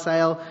yard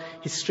sale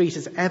his street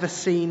has ever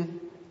seen.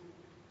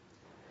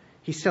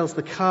 He sells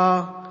the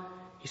car.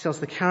 He sells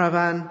the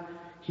caravan.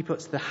 He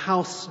puts the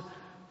house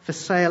for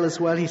sale as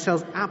well. He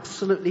sells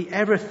absolutely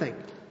everything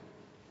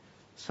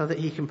so that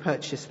he can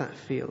purchase that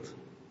field.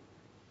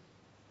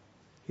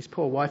 His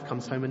poor wife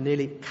comes home and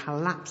nearly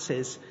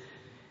collapses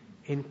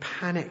in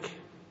panic.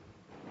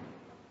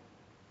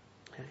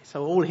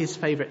 So all his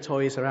favourite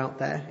toys are out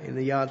there in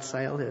the yard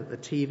sale, the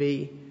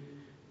TV,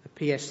 the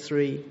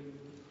PS3,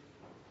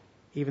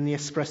 even the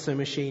espresso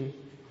machine.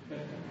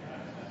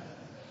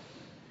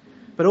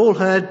 But all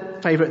her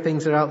favourite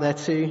things are out there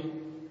too.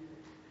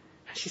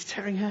 And she's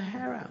tearing her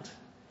hair out,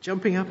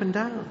 jumping up and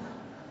down.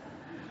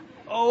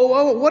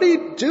 Oh, what are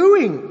you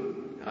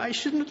doing? I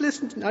should have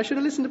listened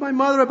to my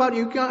mother about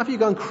you. Have you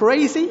gone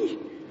crazy?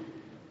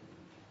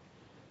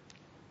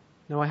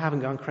 No, I haven't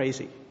gone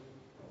crazy,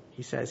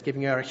 he says,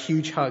 giving her a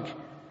huge hug,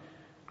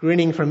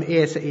 grinning from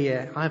ear to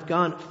ear. I've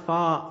gone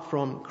far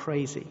from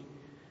crazy.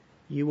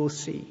 You will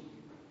see.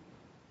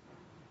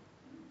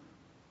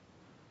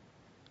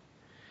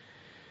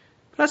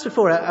 But as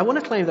before, I want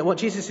to claim that what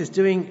Jesus is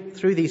doing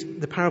through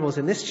the parables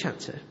in this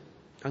chapter,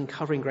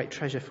 uncovering great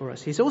treasure for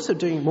us, he's also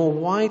doing more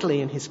widely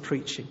in his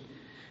preaching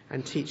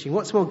and teaching.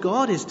 What's more,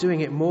 God is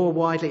doing it more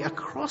widely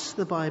across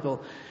the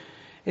Bible.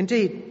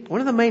 Indeed,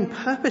 one of the main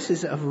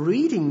purposes of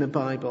reading the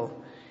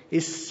Bible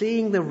is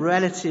seeing the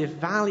relative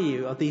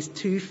value of these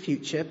two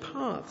future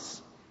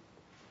paths.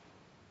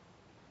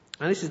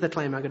 And this is the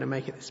claim I'm going to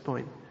make at this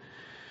point.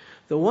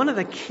 That one of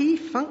the key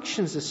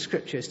functions of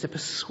Scripture is to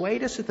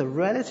persuade us of the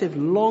relative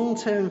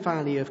long-term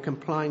value of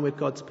complying with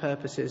God's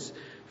purposes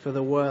for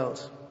the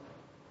world.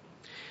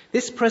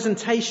 This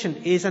presentation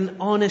is an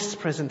honest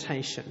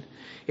presentation.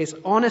 It's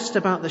honest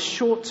about the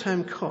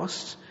short-term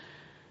cost,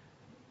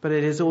 but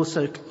it is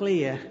also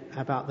clear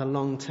about the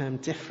long-term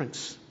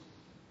difference.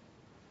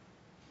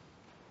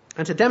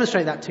 And to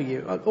demonstrate that to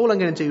you, all I'm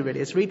going to do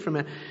really is read from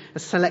a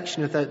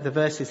selection of the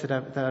verses that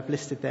I've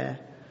listed there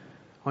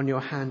on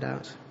your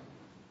handout.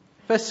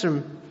 First,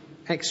 some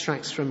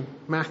extracts from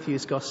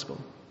Matthew's Gospel.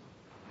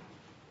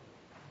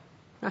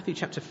 Matthew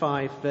chapter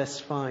 5, verse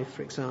 5,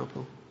 for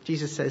example.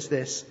 Jesus says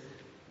this: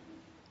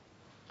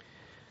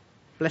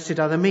 "Blessed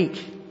are the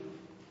meek."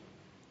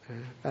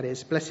 That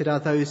is, blessed are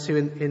those who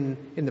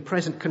in the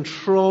present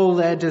control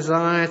their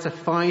desire to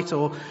fight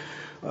or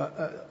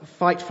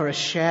fight for a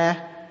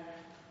share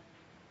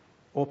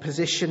or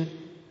position,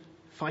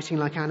 fighting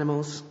like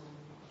animals.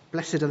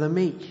 Blessed are the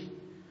meek,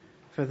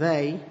 for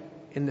they,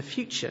 in the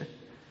future,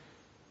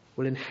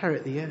 will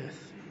inherit the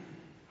earth.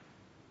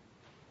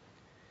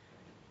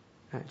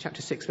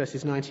 Chapter 6,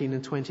 verses 19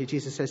 and 20,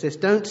 Jesus says this: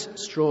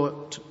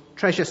 "Don't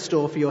treasure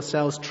store for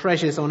yourselves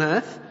treasures on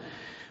earth,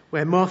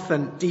 where moth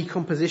and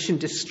decomposition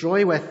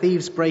destroy, where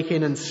thieves break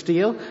in and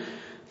steal.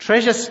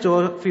 Treasure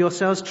store for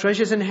yourselves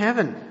treasures in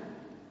heaven,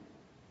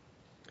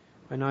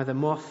 where neither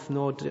moth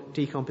nor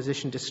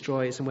decomposition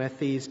destroys, and where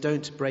thieves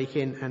don't break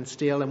in and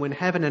steal. And when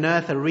heaven and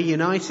earth are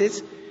reunited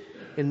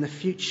in the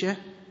future,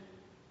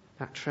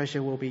 that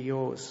treasure will be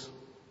yours."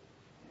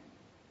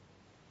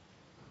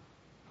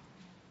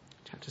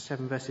 Chapter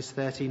 7, verses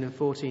 13 and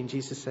 14,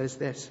 Jesus says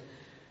this: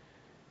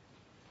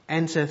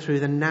 "Enter through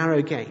the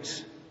narrow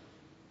gate,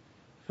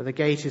 for the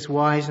gate is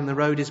wide and the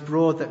road is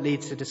broad that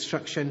leads to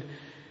destruction.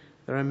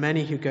 There are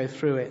many who go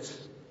through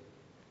it.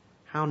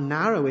 How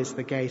narrow is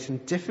the gate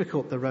and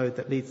difficult the road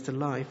that leads to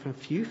life, and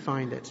few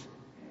find it."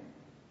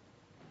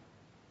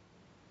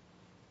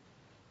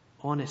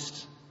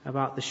 Honest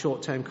about the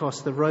short-term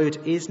cost. The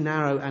road is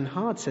narrow and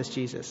hard, says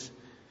Jesus,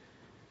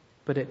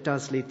 but it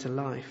does lead to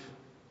life.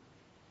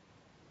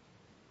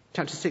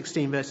 Chapter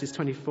 16, verses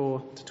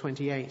 24 to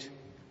 28.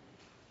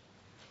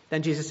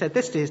 Then Jesus said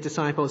this to his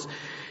disciples: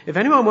 "If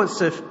anyone wants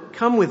to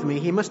come with me,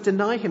 he must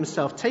deny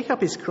himself, take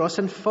up his cross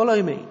and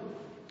follow me.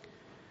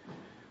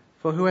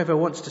 For whoever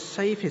wants to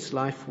save his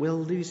life will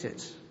lose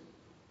it.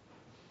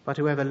 But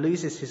whoever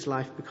loses his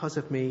life because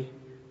of me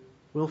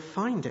will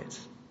find it.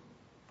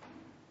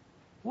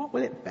 What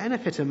will it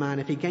benefit a man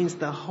if he gains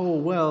the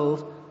whole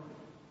world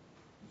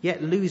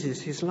yet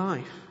loses his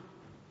life?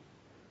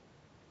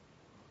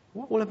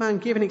 What will a man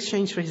give in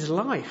exchange for his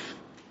life?"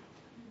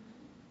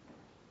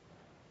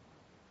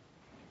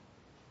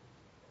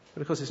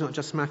 But of course, it's not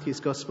just Matthew's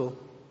Gospel.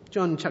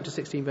 John chapter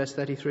 16, verse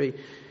 33.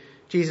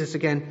 Jesus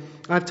again: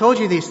 "I've told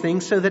you these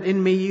things so that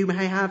in me you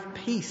may have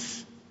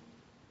peace.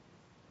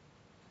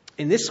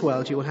 In this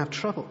world you will have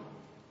trouble.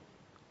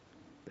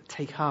 But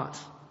take heart,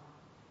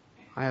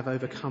 I have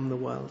overcome the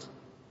world."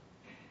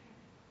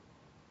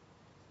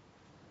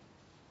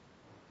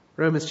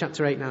 Romans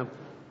chapter 8 now.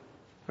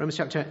 Romans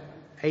chapter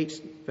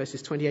 8,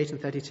 verses 28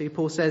 and 32,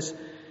 Paul says,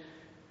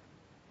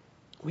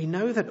 "We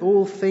know that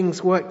all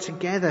things work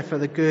together for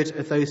the good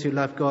of those who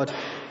love God,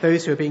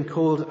 those who are being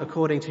called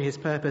according to his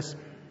purpose.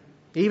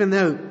 Even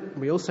though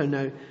we also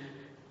know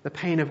the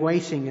pain of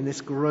waiting in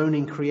this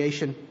groaning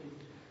creation.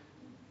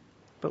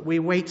 But we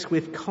wait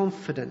with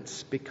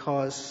confidence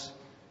because,"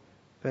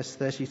 verse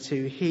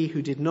 32, "he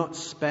who did not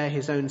spare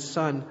his own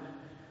son,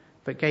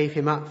 but gave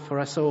him up for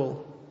us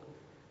all,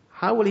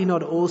 how will he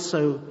not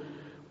also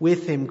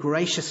with him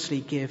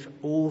graciously give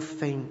all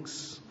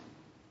things?"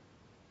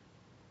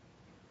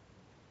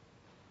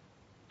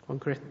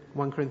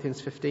 1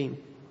 Corinthians 15.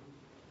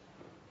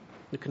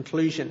 The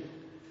conclusion.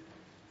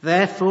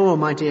 "Therefore,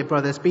 my dear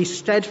brothers, be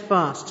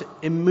steadfast,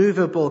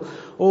 immovable,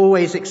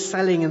 always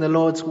excelling in the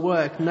Lord's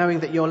work,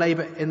 knowing that your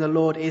labor in the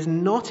Lord is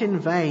not in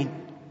vain."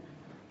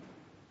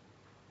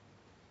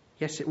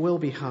 Yes, it will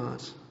be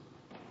hard,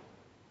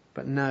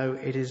 but no,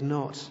 it is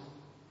not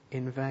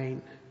in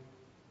vain.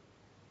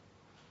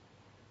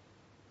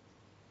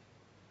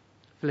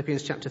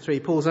 Philippians chapter 3,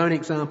 Paul's own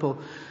example.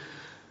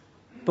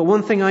 "But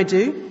one thing I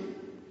do,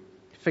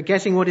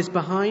 forgetting what is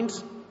behind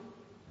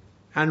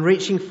and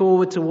reaching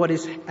forward to what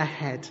is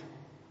ahead,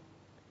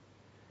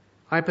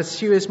 I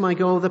pursue as my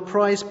goal the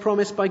prize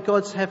promised by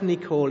God's heavenly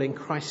call in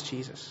Christ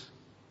Jesus."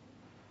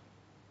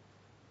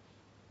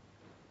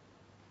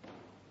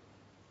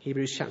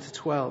 Hebrews chapter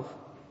 12.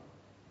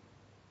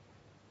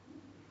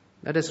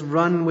 "Let us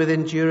run with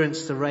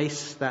endurance the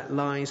race that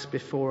lies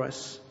before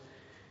us,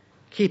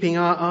 keeping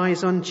our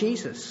eyes on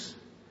Jesus,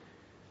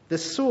 the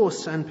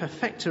source and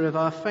perfecter of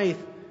our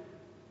faith,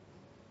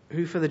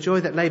 who for the joy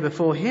that lay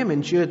before him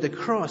endured the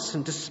cross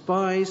and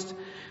despised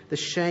the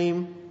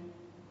shame,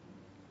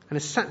 and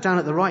has sat down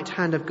at the right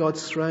hand of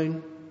God's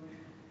throne.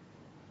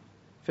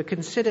 For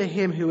consider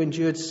him who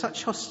endured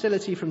such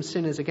hostility from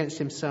sinners against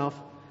himself,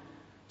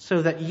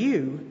 so that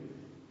you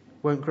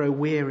won't grow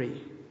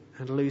weary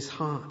and lose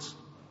heart."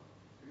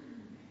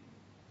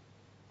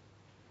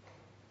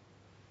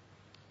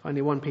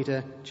 Finally, 1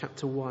 Peter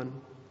chapter 1.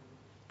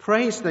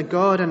 "Praise the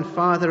God and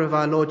Father of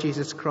our Lord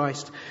Jesus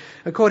Christ.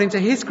 According to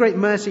his great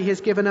mercy, he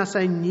has given us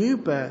a new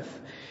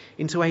birth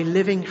into a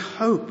living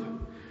hope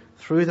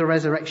through the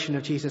resurrection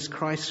of Jesus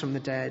Christ from the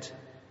dead,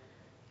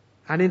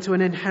 and into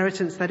an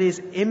inheritance that is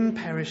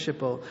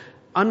imperishable,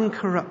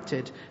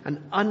 uncorrupted,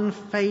 and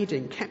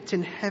unfading, kept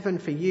in heaven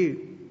for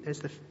you." There's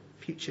the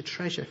future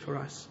treasure for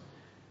us,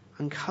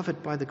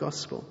 uncovered by the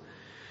gospel.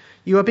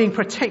 "You are being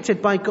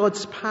protected by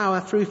God's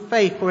power through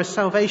faith for a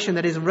salvation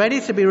that is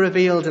ready to be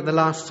revealed at the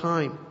last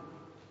time.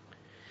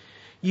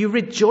 You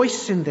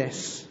rejoice in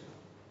this,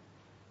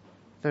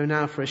 though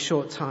now for a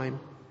short time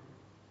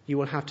you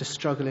will have to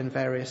struggle in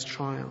various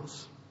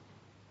trials."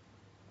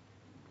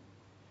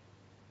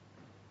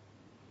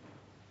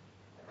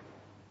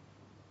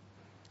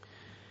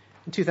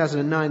 In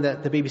 2009,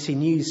 the BBC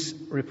News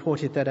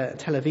reported that a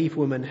Tel Aviv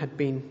woman had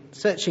been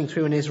searching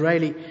through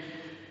Israeli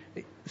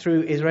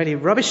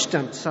rubbish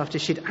dumps after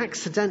she'd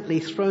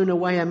accidentally thrown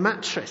away a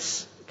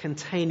mattress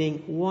containing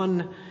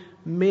 $1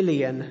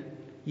 million.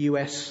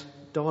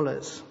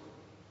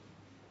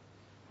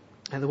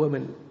 And the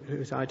woman, who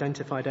was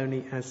identified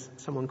only as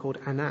someone called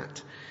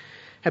Anat,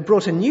 had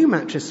brought a new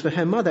mattress for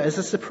her mother as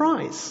a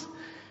surprise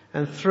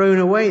and thrown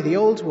away the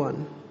old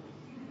one.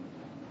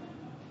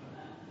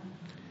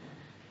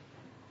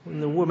 When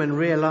the woman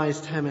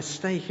realized her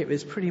mistake, it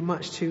was pretty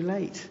much too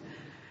late.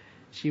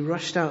 She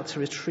rushed out to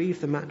retrieve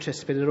the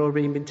mattress, but it had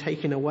already been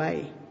taken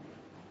away.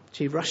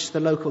 She rushed to the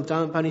local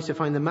dump only to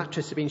find the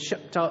mattress had been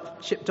shipped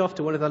off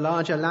to one of the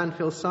larger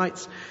landfill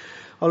sites,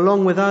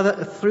 along with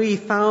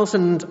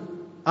 3,000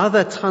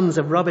 other tons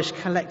of rubbish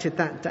collected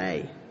that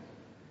day.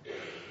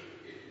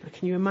 Now,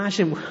 can you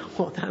imagine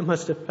what that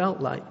must have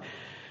felt like?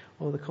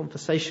 Or the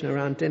conversation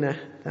around dinner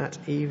that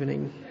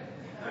evening.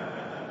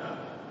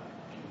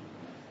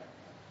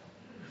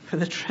 For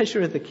the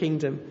treasure of the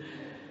kingdom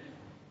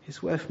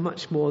is worth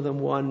much more than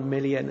 $1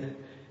 million.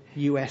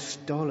 We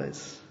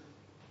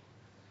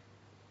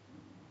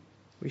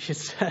should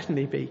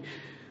certainly be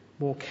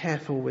more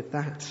careful with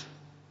that.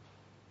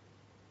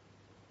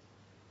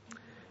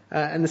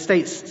 In the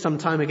States, some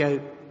time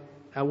ago,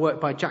 a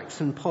work by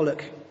Jackson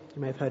Pollock.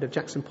 You may have heard of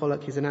Jackson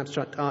Pollock. He's an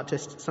abstract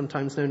artist,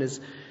 sometimes known as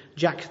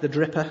Jack the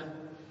Dripper.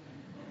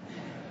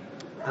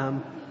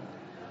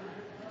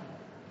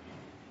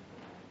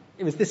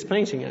 It was this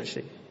painting,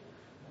 actually.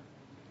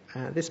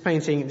 This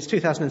painting, it's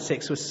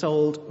 2006, was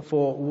sold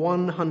for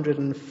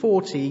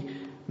 $140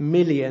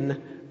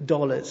 million.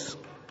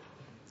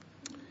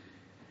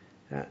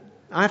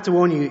 I have to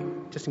warn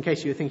you, just in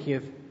case you were thinking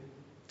of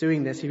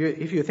doing this,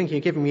 if you're thinking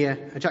of giving me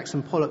a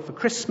Jackson Pollock for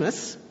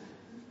Christmas,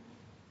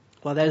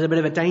 well, there's a bit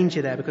of a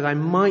danger there, because I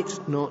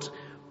might not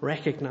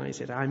recognize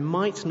it. I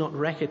might not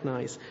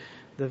recognize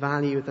the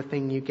value of the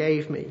thing you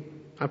gave me.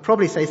 I'd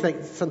probably say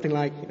something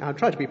like, I'll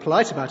try to be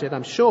polite about it,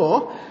 I'm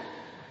sure.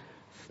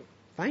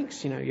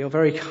 Thanks, you're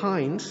very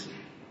kind.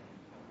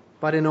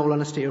 But in all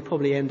honesty, you'll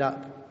probably end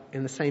up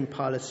in the same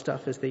pile of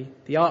stuff as the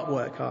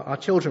artwork our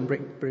children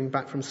bring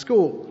back from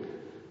school.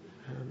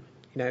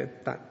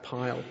 that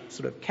pile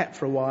sort of kept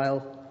for a while,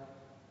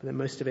 but then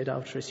most of it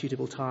after a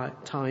suitable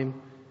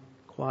time,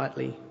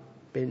 quietly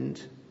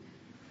binned.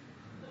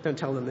 Don't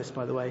tell them this,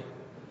 by the way.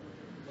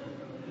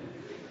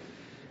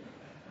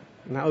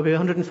 And that would be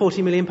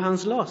 £140 million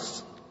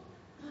lost.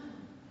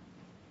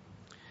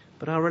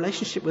 But our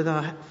relationship with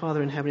our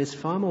Father in heaven is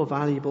far more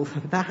valuable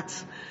than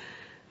that,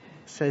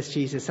 says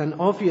Jesus, and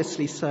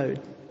obviously so.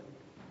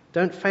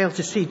 Don't fail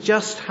to see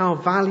just how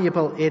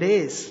valuable it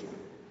is.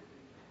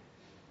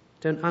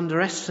 Don't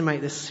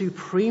underestimate the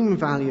supreme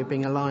value of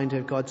being aligned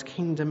with God's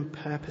kingdom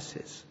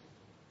purposes.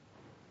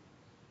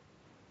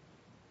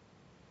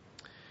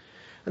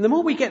 And the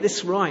more we get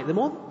this right, the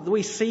more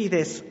we see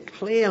this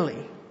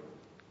clearly,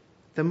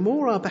 the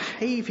more our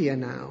behaviour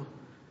now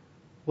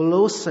will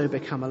also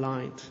become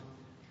aligned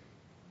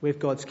with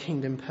God's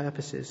kingdom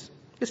purposes.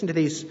 Listen to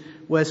these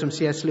words from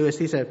C.S. Lewis.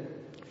 These are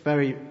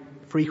very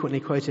frequently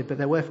quoted, but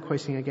they're worth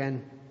quoting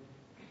again.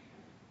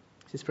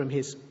 This is from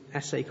his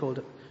essay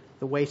called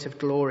The Weight of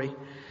Glory.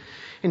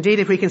 Indeed,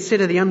 if we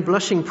consider the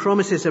unblushing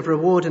promises of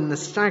reward and the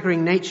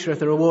staggering nature of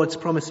the rewards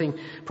promised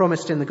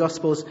in the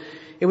Gospels,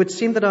 it would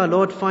seem that our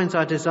Lord finds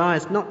our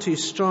desires not too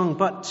strong,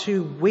 but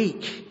too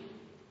weak.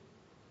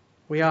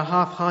 We are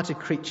half-hearted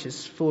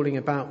creatures fooling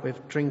about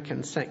with drink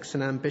and sex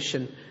and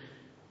ambition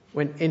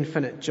when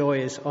infinite joy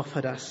is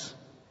offered us.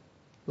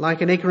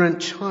 Like an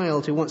ignorant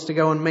child who wants to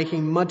go on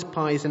making mud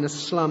pies in a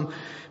slum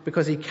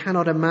because he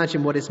cannot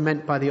imagine what is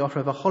meant by the offer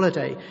of a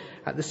holiday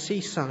at the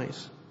seaside.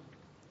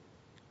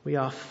 We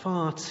are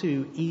far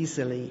too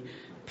easily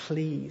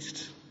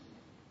pleased.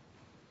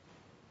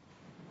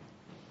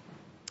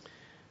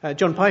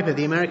 John Piper,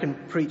 the American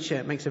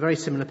preacher, makes a very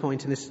similar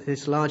point in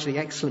this largely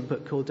excellent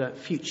book called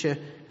Future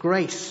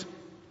Grace.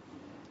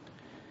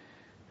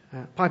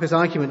 Piper's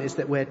argument is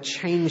that we're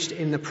changed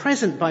in the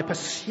present by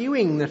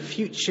pursuing the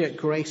future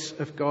grace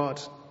of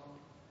God.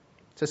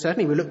 So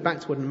certainly we look back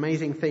to what an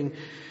amazing thing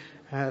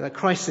that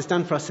Christ has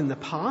done for us in the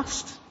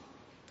past.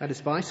 That is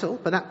vital.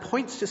 But that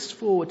points us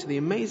forward to the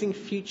amazing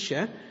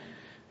future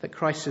that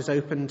Christ has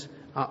opened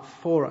up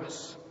for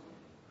us.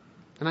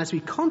 And as we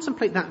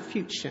contemplate that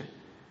future,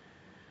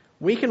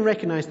 we can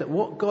recognize that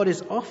what God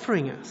is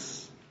offering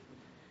us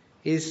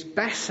is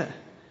better,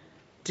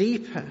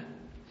 deeper,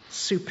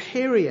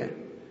 superior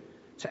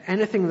to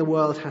anything the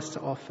world has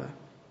to offer.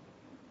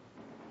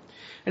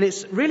 And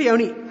it's really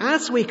only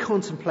as we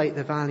contemplate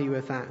the value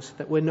of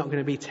that we're not going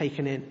to be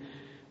taken in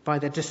by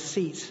the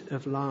deceit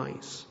of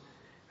lies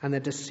and the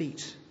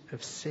deceit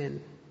of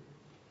sin.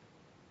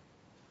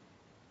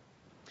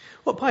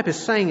 What Piper's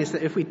saying is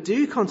that if we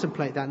do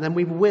contemplate that, then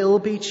we will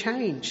be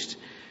changed.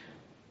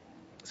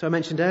 So I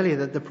mentioned earlier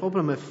that the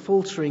problem of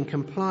faltering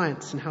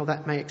compliance and how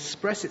that may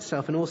express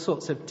itself in all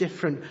sorts of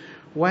different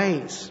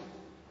ways.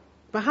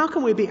 But how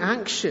can we be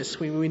anxious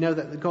when we know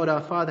that God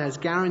our Father has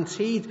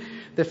guaranteed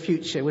the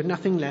future with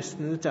nothing less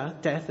than the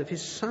death of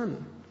his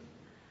Son?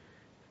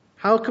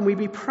 How can we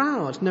be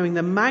proud knowing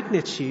the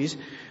magnitude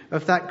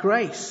of that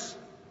grace?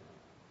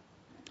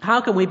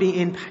 How can we be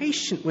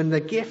impatient when the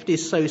gift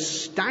is so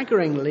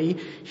staggeringly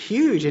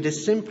huge it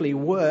is simply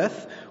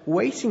worth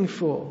waiting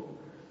for?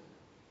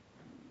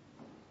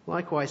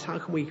 Likewise, how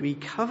can we be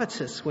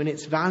covetous when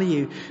its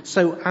value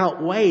so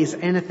outweighs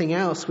anything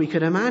else we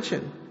could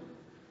imagine?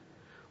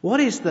 What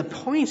is the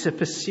point of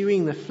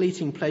pursuing the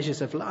fleeting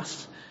pleasures of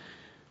lust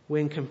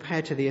when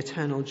compared to the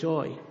eternal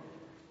joy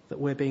that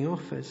we're being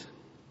offered?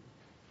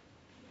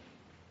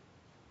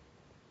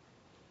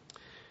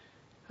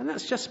 And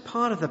that's just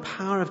part of the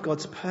power of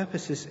God's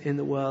purposes in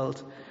the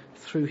world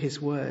through his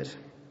word.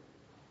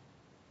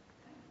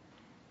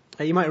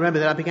 You might remember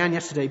that I began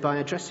yesterday by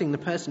addressing the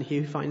person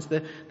here who finds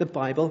the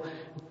Bible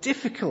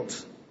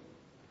difficult.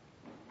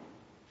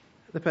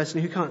 The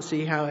person who can't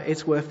see how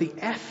it's worth the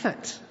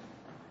effort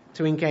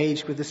to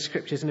engage with the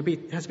scriptures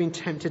and has been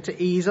tempted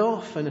to ease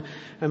off and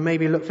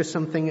maybe look for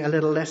something a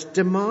little less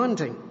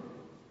demanding.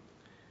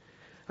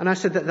 And I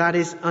said that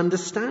is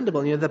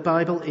understandable. The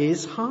Bible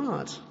is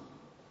hard.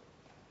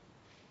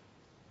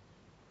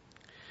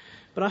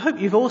 But I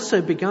hope you've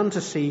also begun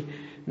to see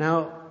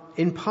now,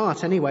 in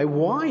part anyway,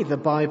 why the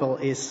Bible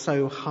is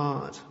so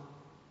hard.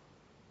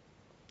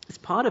 It's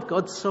part of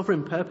God's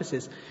sovereign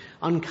purposes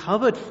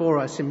uncovered for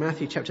us in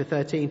Matthew chapter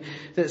 13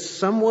 that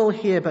some will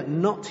hear but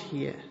not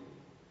hear.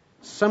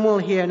 Some will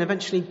hear and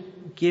eventually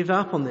give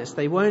up on this.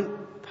 They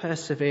won't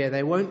persevere.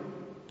 They won't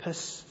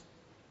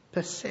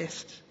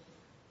persist.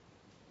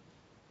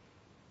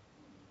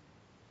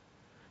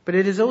 But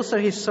it is also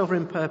his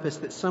sovereign purpose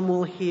that some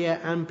will hear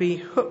and be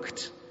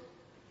hooked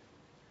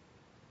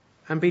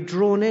and be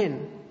drawn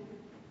in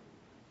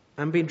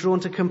and be drawn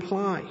to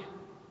comply,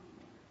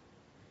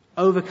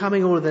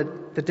 overcoming all of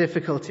the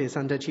difficulties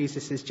under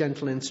Jesus'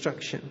 gentle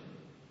instruction.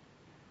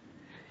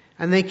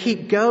 And they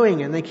keep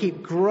going and they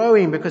keep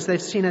growing because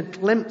they've seen a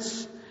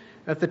glimpse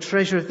of the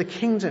treasure of the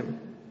kingdom,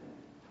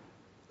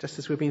 just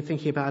as we've been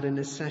thinking about in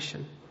this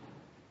session.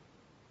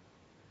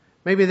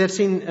 Maybe they've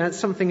seen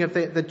something of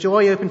the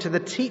joy open to the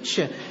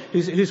teacher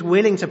who's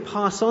willing to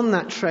pass on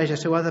that treasure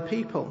to other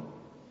people.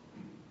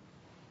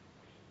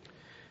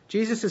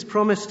 Jesus has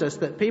promised us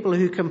that people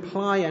who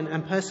comply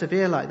and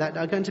persevere like that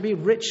are going to be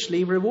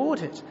richly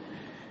rewarded.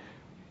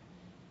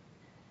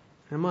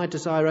 And my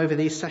desire over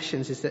these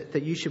sessions is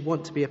that you should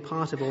want to be a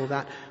part of all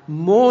that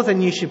more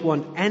than you should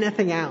want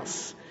anything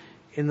else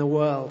in the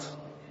world.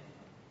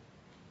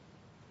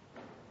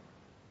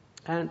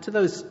 And to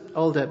those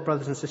older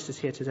brothers and sisters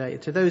here today,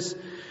 to those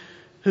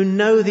who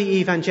know the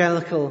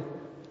evangelical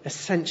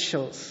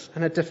essentials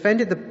and have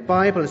defended the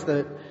Bible as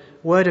the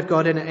Word of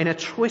God in a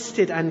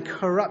twisted and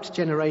corrupt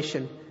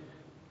generation,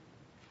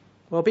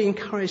 well, be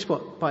encouraged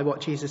by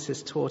what Jesus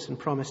has taught and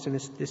promised in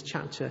this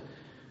chapter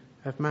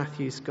of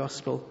Matthew's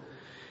Gospel.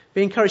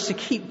 Be encouraged to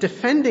keep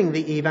defending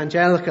the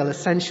evangelical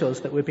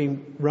essentials that we've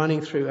been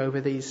running through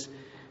over these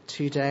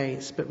 2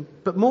 days.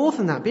 But more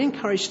than that, be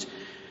encouraged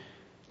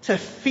to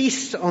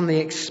feast on the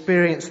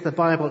experience the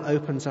Bible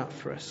opens up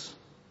for us.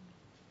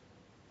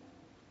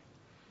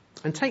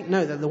 And take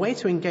note that the way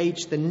to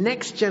engage the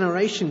next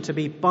generation to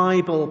be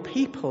Bible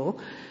people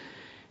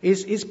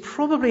is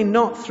probably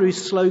not through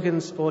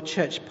slogans or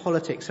church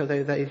politics,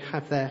 although they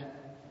have their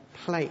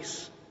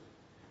place,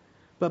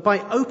 but by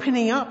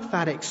opening up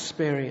that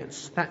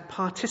experience, that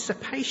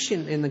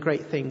participation in the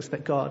great things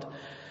that God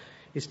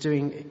is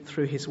doing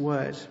through his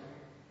word.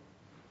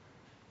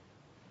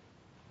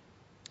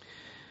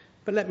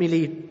 But let me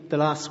leave the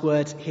last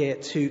word here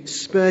to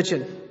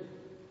Spurgeon.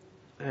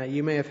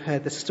 You may have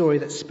heard the story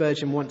that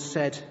Spurgeon once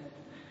said,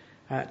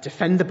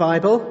 defend the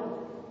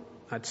Bible,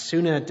 I'd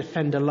sooner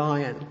defend a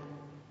lion.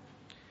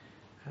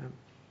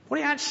 What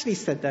he actually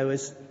said, though,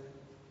 is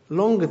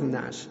longer than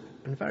that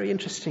and very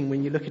interesting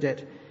when you look at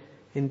it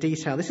in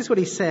detail. This is what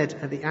he said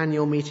at the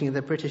annual meeting of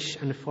the British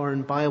and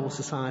Foreign Bible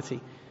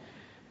Society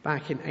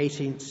back in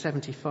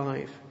 1875.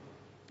 And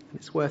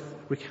it's worth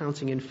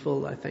recounting in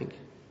full, I think.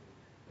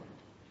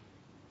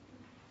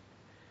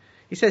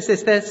 He says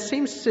this: there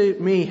seems to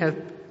me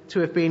to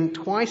have been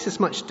twice as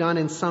much done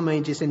in some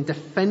ages in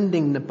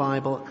defending the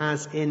Bible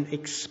as in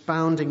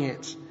expounding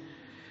it.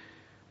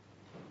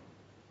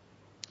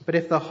 But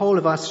if the whole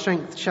of our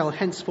strength shall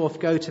henceforth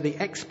go to the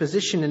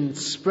exposition and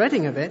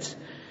spreading of it,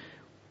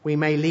 we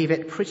may leave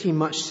it pretty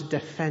much to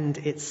defend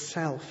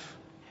itself.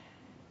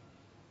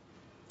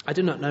 I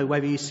do not know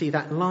whether you see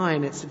that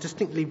line. It's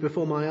distinctly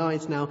before my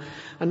eyes now.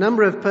 A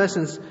number of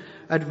persons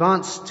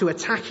advanced to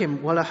attack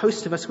him, while a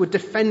host of us would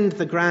defend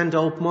the grand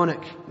old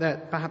monarch,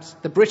 perhaps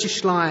the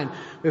British lion,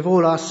 with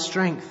all our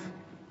strength.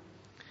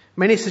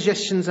 Many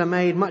suggestions are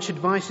made, much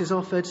advice is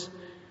offered.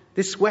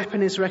 This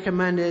weapon is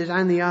recommended,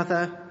 and the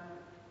other.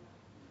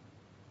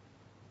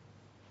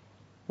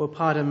 Well,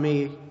 pardon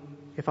me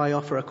if I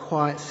offer a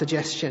quiet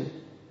suggestion.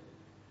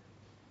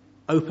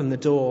 Open the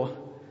door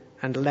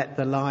and let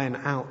the lion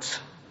out.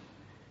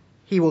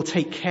 He will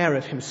take care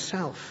of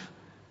himself.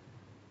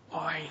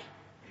 Why?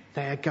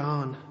 They are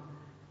gone.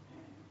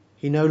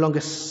 He no longer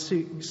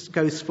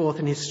goes forth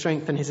in his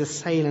strength, and his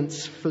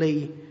assailants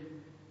flee.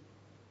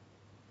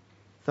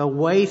 The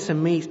way to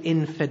meet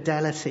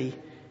infidelity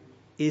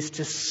is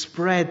to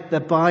spread the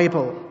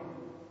Bible.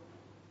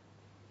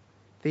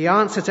 The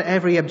answer to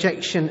every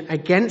objection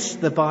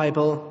against the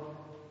Bible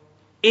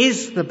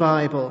is the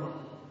Bible.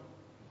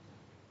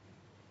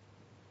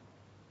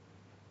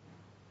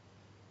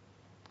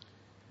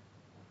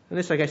 And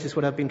this, I guess, is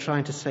what I've been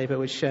trying to say, but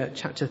which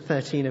chapter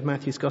 13 of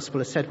Matthew's Gospel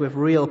has said with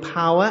real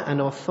power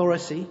and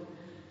authority.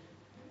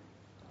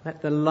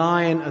 Let the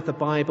lion of the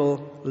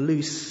Bible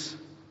loose.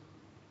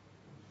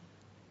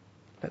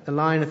 Let the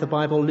lion of the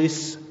Bible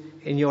loose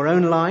in your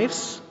own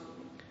lives,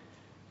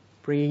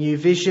 bringing you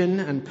vision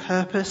and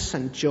purpose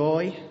and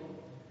joy.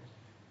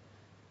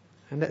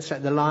 And let's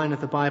let the lion of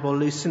the Bible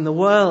loose in the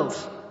world,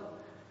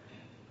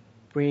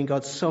 bringing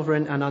God's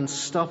sovereign and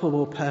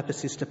unstoppable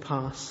purposes to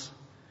pass,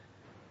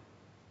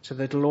 to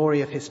the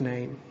glory of his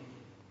name.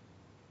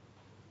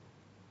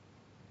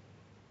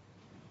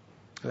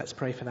 Let's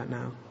pray for that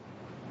now.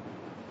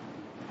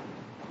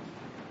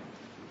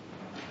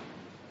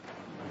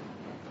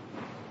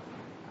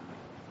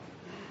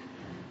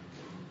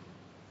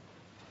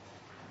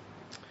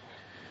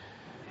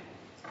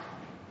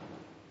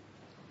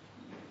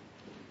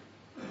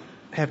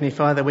 Heavenly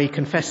Father, we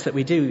confess that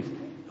we do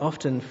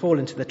often fall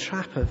into the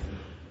trap of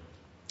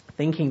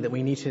thinking that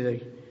we need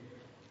to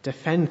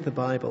defend the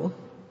Bible.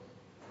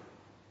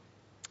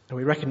 And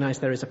we recognize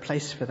there is a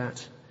place for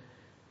that.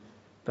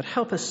 But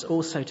help us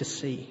also to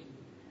see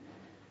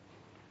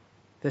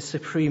the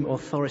supreme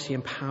authority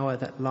and power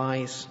that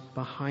lies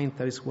behind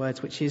those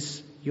words, which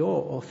is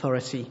your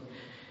authority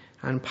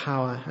and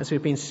power, as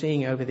we've been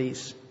seeing over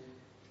these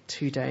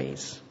 2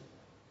 days.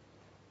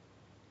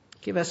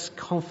 Give us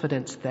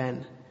confidence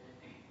then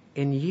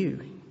in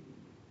you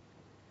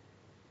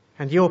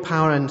and your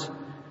power and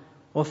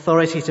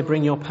authority to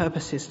bring your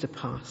purposes to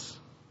pass.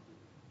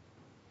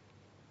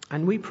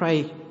 And we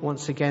pray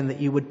once again that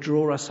you would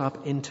draw us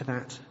up into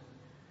that,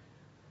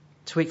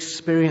 to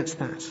experience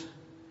that,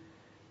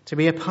 to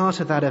be a part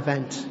of that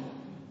event.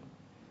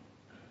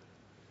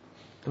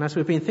 And as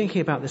we've been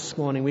thinking about this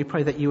morning, we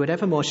pray that you would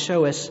evermore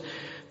show us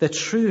the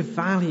true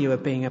value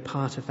of being a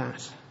part of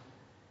that.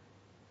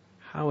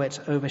 how it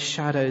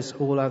overshadows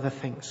all other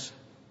things.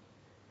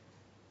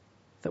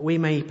 That we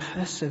may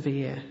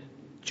persevere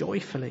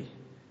joyfully,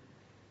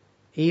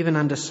 even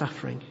under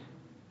suffering,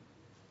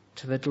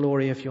 to the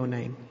glory of your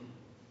name.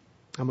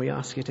 And we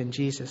ask it in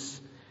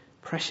Jesus'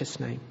 precious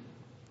name.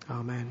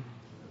 Amen.